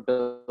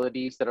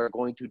vulnerabilities that are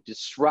going to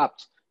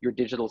disrupt your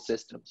digital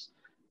systems.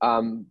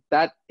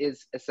 That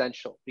is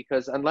essential,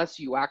 because unless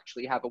you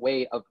actually have a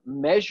way of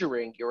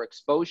measuring your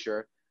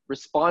exposure,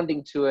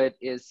 responding to it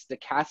is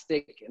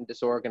stochastic and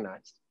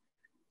disorganized.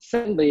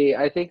 Secondly,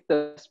 I think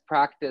the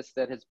practice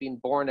that has been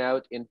borne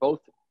out in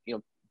both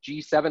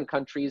G7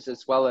 countries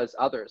as well as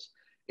others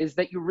is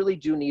that you really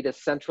do need a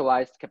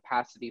centralized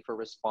capacity for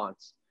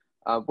response.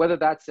 Whether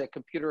that's a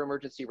computer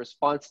emergency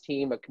response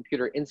team, a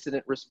computer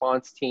incident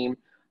response team,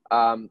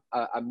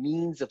 a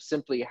means of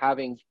simply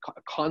having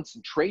a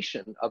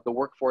concentration of the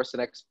workforce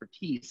and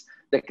expertise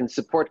that can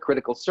support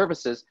critical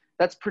services,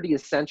 that's pretty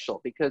essential,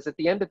 because at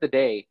the end of the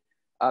day,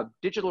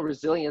 digital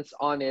resilience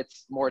on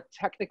its more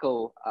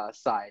technical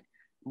side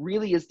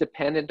really is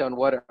dependent on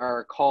what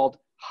are called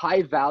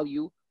high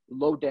value,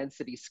 low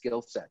density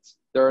skill sets.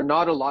 There are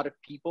not a lot of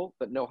people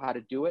that know how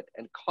to do it,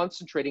 and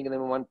concentrating them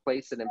in one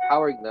place and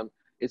empowering them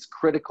is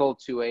critical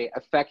to an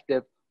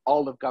effective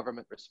all of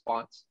government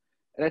response.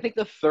 And I think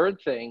the third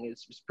thing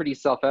is pretty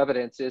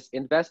self-evident, is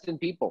invest in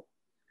people.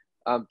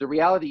 The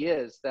reality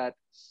is that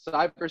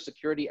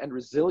cybersecurity and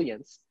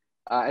resilience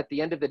at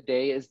the end of the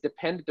day is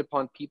dependent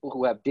upon people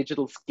who have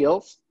digital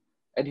skills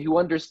and who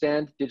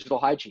understand digital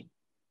hygiene.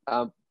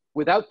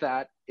 Without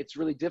that, it's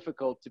really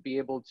difficult to be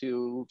able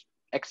to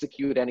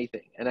execute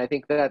anything. And I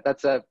think that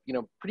that's a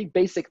pretty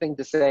basic thing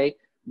to say,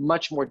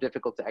 much more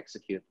difficult to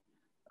execute.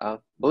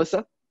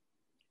 Melissa?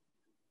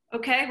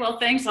 Okay, well,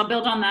 thanks. I'll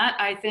build on that.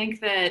 I think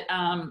that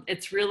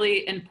it's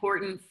really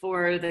important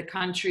for the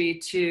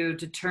country to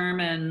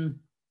determine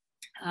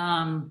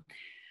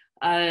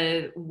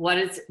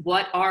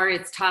what are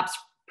its top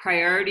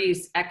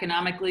priorities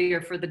economically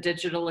or for the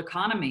digital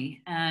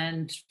economy.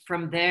 And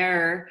from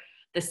there,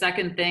 the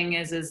second thing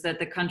is that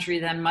the country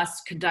then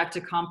must conduct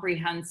a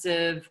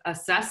comprehensive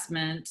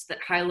assessment that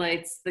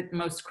highlights the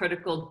most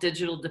critical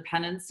digital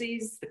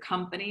dependencies, the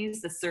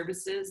companies, the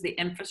services, the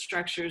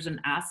infrastructures and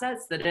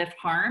assets that, if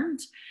harmed,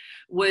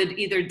 would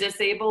either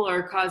disable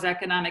or cause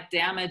economic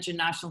damage and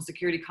national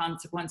security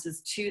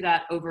consequences to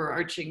that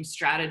overarching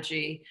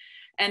strategy.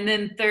 And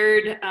then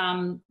third,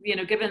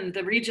 given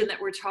the region that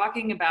we're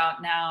talking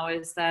about now,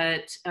 is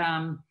that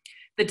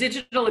the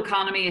digital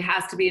economy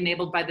has to be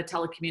enabled by the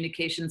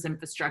telecommunications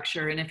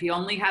infrastructure. And if you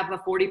only have a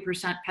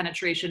 40%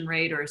 penetration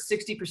rate or a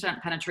 60%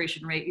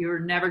 penetration rate, you're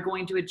never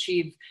going to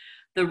achieve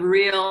the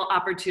real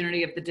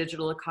opportunity of the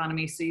digital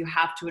economy. So you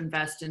have to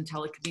invest in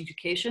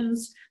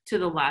telecommunications to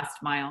the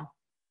last mile.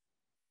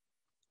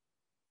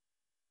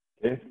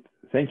 Okay,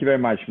 thank you very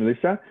much,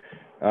 Melissa.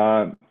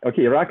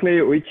 Okay,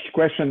 Irakli, which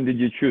question did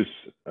you choose?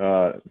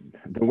 The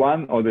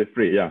 1 or the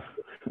 3? Yeah.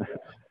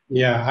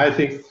 Yeah, I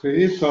think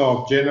 3.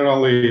 So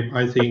generally,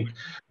 I think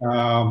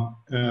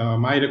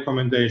my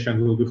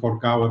recommendation will be for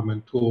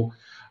government to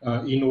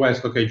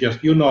invest. Okay, just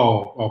who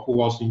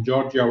was in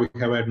Georgia, we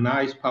have a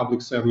nice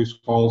public service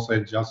halls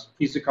and just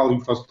physical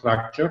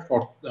infrastructure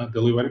for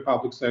delivery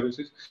public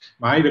services.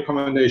 My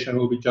recommendation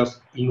will be just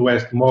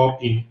invest more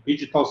in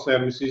digital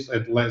services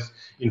and less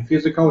in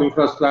physical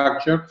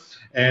infrastructure,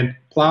 and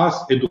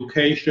plus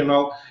education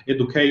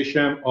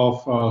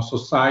of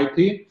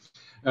society.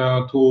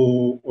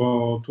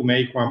 To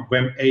make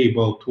them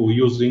able to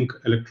using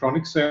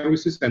electronic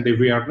services and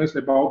awareness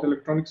about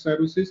electronic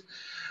services.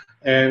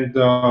 And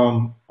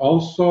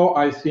also,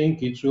 I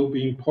think it will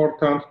be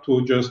important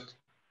to just,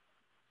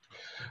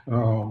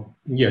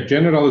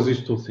 generalize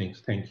these 2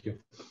 things. Thank you.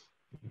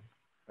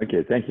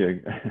 Okay, thank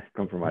you.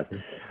 Compromise.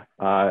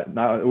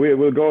 Now, we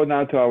will go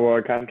now to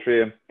our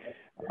country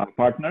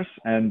partners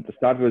and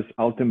start with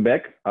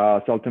Altynbek.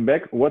 So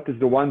Altynbek, what is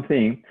the one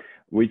thing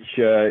which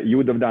you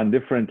would have done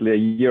differently a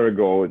year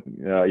ago,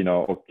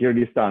 or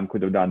Kyrgyzstan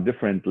could have done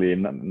differently,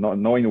 not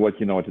knowing what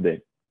you know today?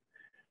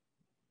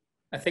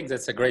 I think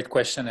that's a great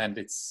question, and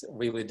it's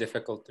really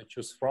difficult to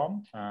choose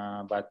from.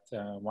 But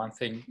one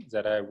thing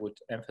that I would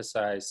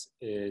emphasize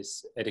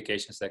is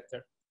education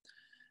sector.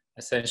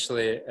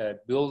 Essentially,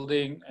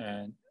 building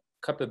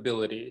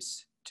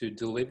capabilities to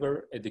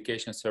deliver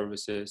education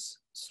services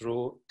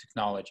through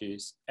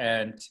technologies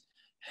and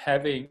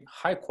having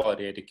high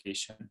quality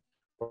education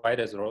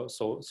provided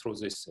also through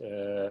these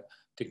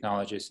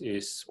technologies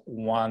is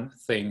one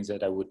thing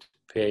that I would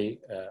pay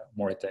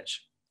more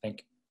attention. Thank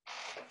you.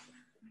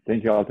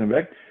 Thank you,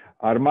 Altynbek.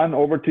 Arman,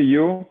 over to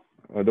you.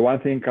 the one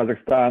thing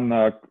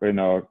Kazakhstan,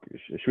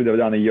 should have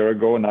done a year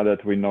ago, now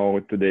that we know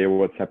today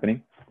what's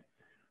happening?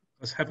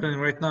 What's happening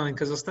right now in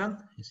Kazakhstan?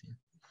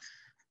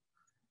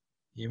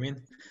 You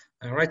mean?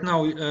 Right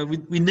now,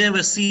 we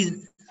never see,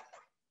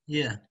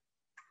 yeah.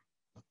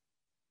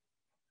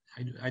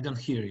 I don't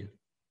hear you.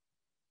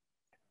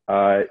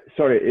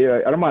 Sorry,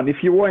 Arman, if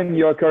you were in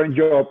your current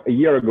job a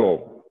year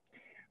ago,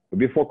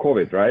 before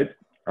COVID, right?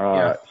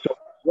 Yeah. So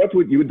what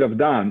would you have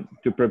done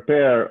to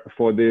prepare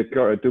for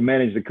to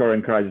manage the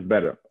current crisis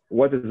better?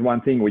 What is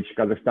one thing which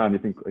Kazakhstan you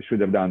think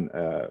should have done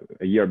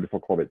a year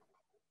before COVID?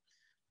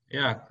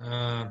 Yeah,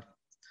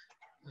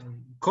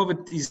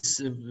 COVID is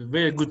a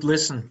very good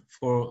lesson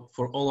for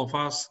all of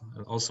us,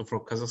 also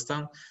for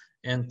Kazakhstan.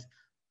 And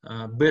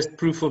best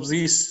proof of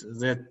this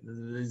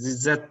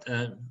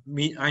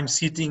I'm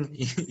sitting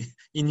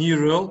in new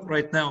role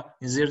right now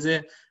in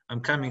Zerde. I'm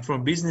coming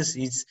from business.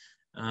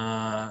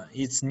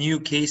 It's new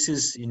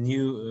cases,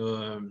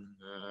 new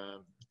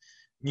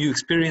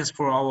experience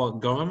for our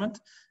government.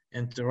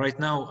 And right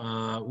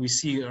now we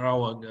see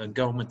our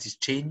government is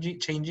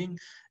changing,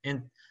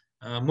 and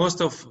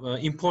most of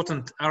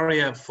important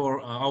area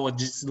for our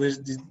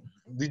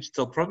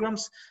digital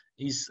programs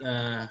is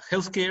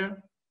healthcare,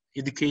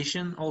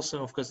 education,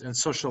 also of course, and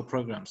social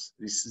programs.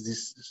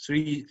 These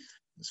three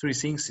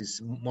things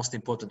is most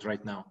important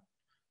right now.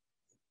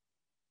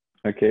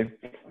 Okay,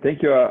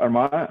 thank you,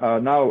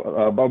 Arman. Now,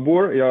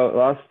 Babur, your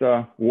last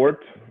word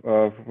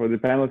for the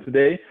panel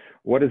today.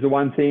 What is the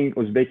one thing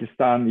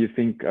Uzbekistan you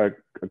think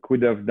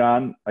could have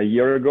done a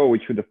year ago,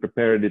 which should have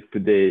prepared it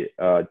today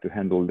to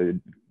handle the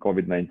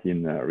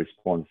COVID-19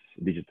 response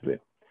digitally?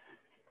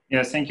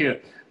 Yes, thank you.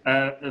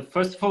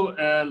 First of all,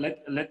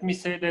 let me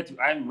say that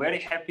I'm very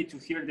happy to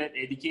hear that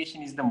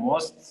education is the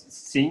most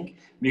thing,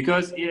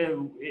 because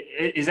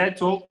as I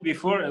told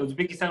before,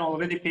 Uzbekistan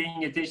already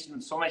paying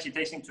attention, so much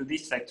attention to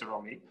this sector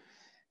only.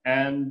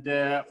 And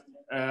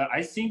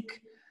I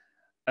think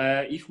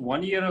if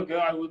 1 year ago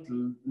I would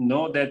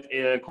know that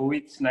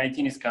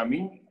COVID-19 is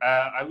coming,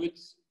 I would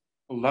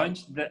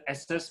launch the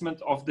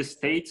assessment of the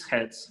state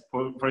heads,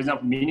 for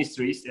example,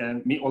 ministries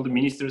and all the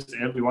ministers,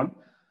 everyone,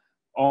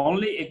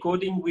 only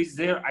according with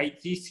their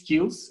IT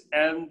skills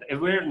and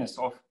awareness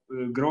of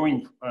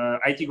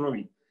IT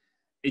growing.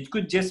 It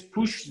could just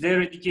push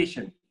their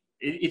education.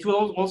 It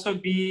will also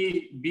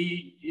be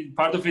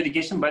part of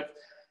education, but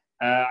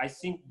I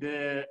think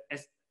the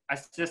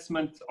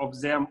assessment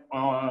of them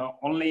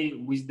only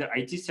with the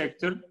IT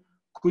sector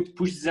could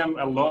push them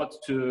a lot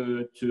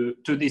to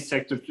this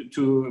sector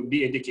to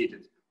be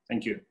educated.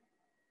 Thank you.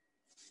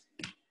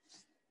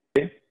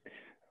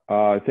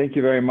 Thank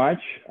you very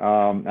much.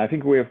 I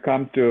think we have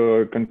come to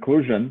a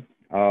conclusion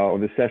of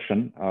the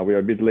session. We are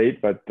a bit late,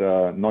 but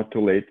not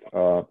too late.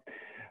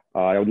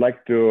 I would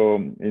like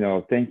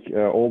to, thank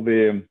all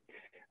the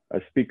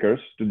speakers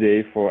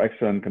today for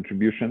excellent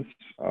contributions.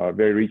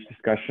 Very rich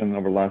discussion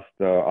over the last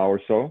hour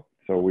or so.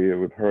 So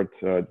we've heard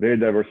very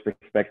diverse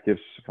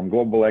perspectives from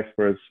global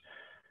experts,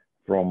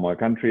 from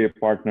country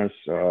partners,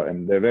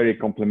 and they're very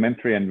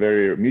complementary and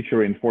very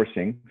mutually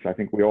reinforcing. So I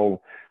think we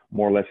all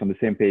more or less on the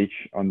same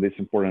page on this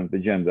important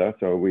agenda.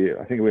 So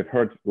I think we've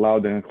heard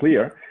loud and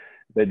clear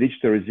that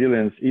digital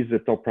resilience is a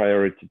top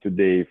priority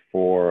today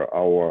for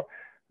our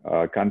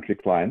country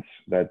clients,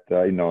 that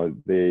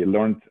they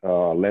learned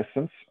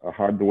lessons a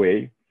hard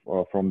way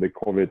from the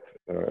COVID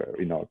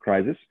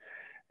crisis.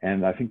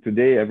 And I think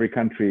today every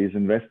country is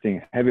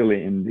investing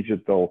heavily in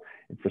digital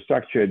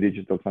infrastructure,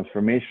 digital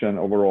transformation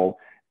overall,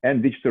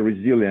 and digital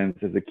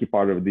resilience is a key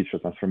part of digital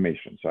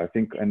transformation. So I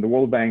think, and the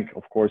World Bank,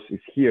 of course,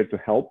 is here to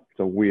help.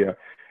 So we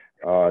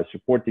are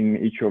supporting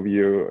each of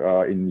you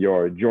in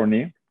your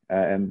journey.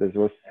 And as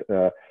was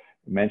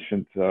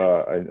mentioned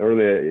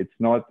earlier, it's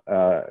not,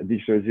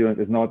 digital resilience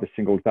is not a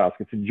single task.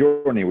 It's a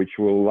journey which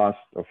will last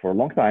for a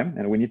long time.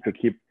 And we need to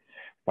keep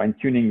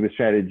fine-tuning the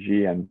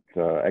strategy and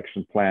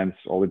action plans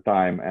all the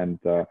time. And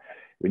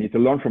we need to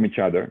learn from each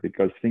other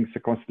because things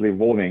are constantly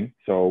evolving.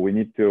 So we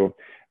need to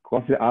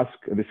constantly ask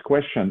this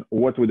question: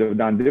 what would have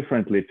done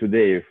differently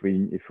today if we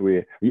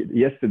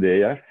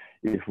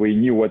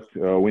knew what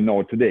we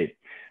know today?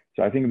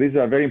 So I think these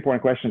are very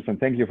important questions, and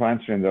thank you for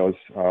answering those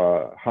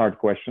hard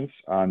questions.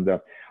 And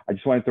I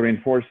just wanted to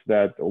reinforce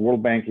that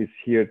World Bank is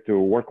here to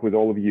work with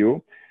all of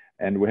you,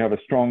 and we have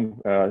a strong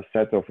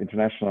set of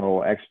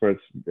international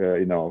experts,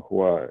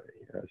 who are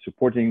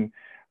supporting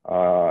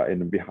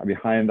and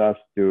behind us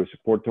to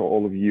support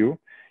all of you,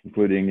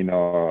 including,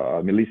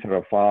 Melissa,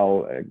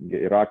 Rafal,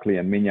 Irakli,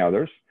 and many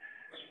others.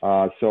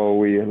 So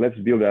let's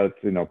build that,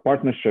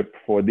 partnership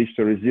for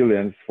digital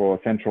resilience for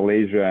Central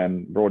Asia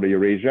and broader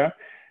Eurasia.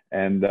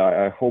 And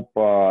I hope,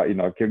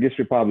 Kyrgyz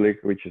Republic,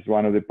 which is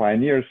one of the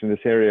pioneers in this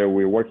area,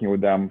 we're working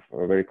with them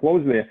very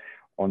closely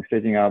on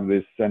setting up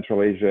this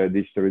Central Asia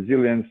Digital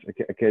Resilience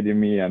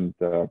Academy and,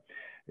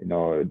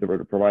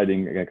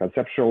 providing a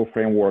conceptual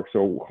framework.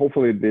 So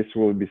hopefully this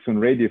will be soon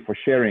ready for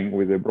sharing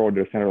with the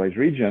broader Central Asia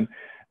region.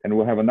 And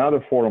we'll have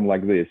another forum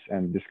like this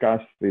and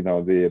discuss,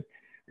 the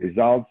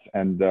results,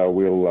 and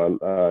we'll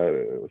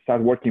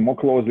start working more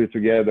closely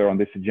together on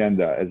this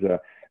agenda as a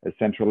as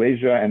Central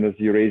Asia and as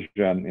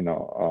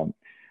Eurasian,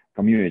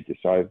 community.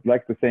 So I'd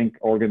like to thank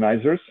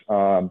organizers,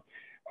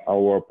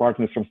 our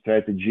partners from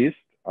Strategies,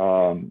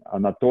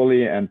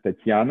 Anatoly and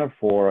Tatiana,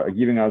 for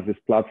giving us this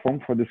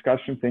platform for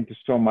discussion. Thank you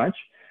so much.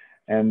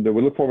 And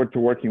we look forward to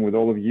working with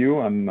all of you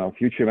on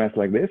future events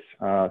like this.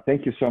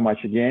 Thank you so much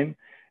again.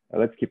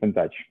 Let's keep in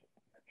touch.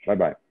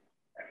 Bye-bye.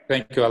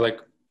 Thank you, Oleg.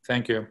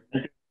 Thank you.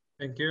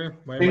 Thank you.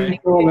 Bye-bye.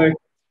 Thank you, Oleg.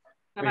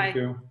 Bye-bye. Thank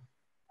you.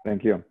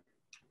 Thank you.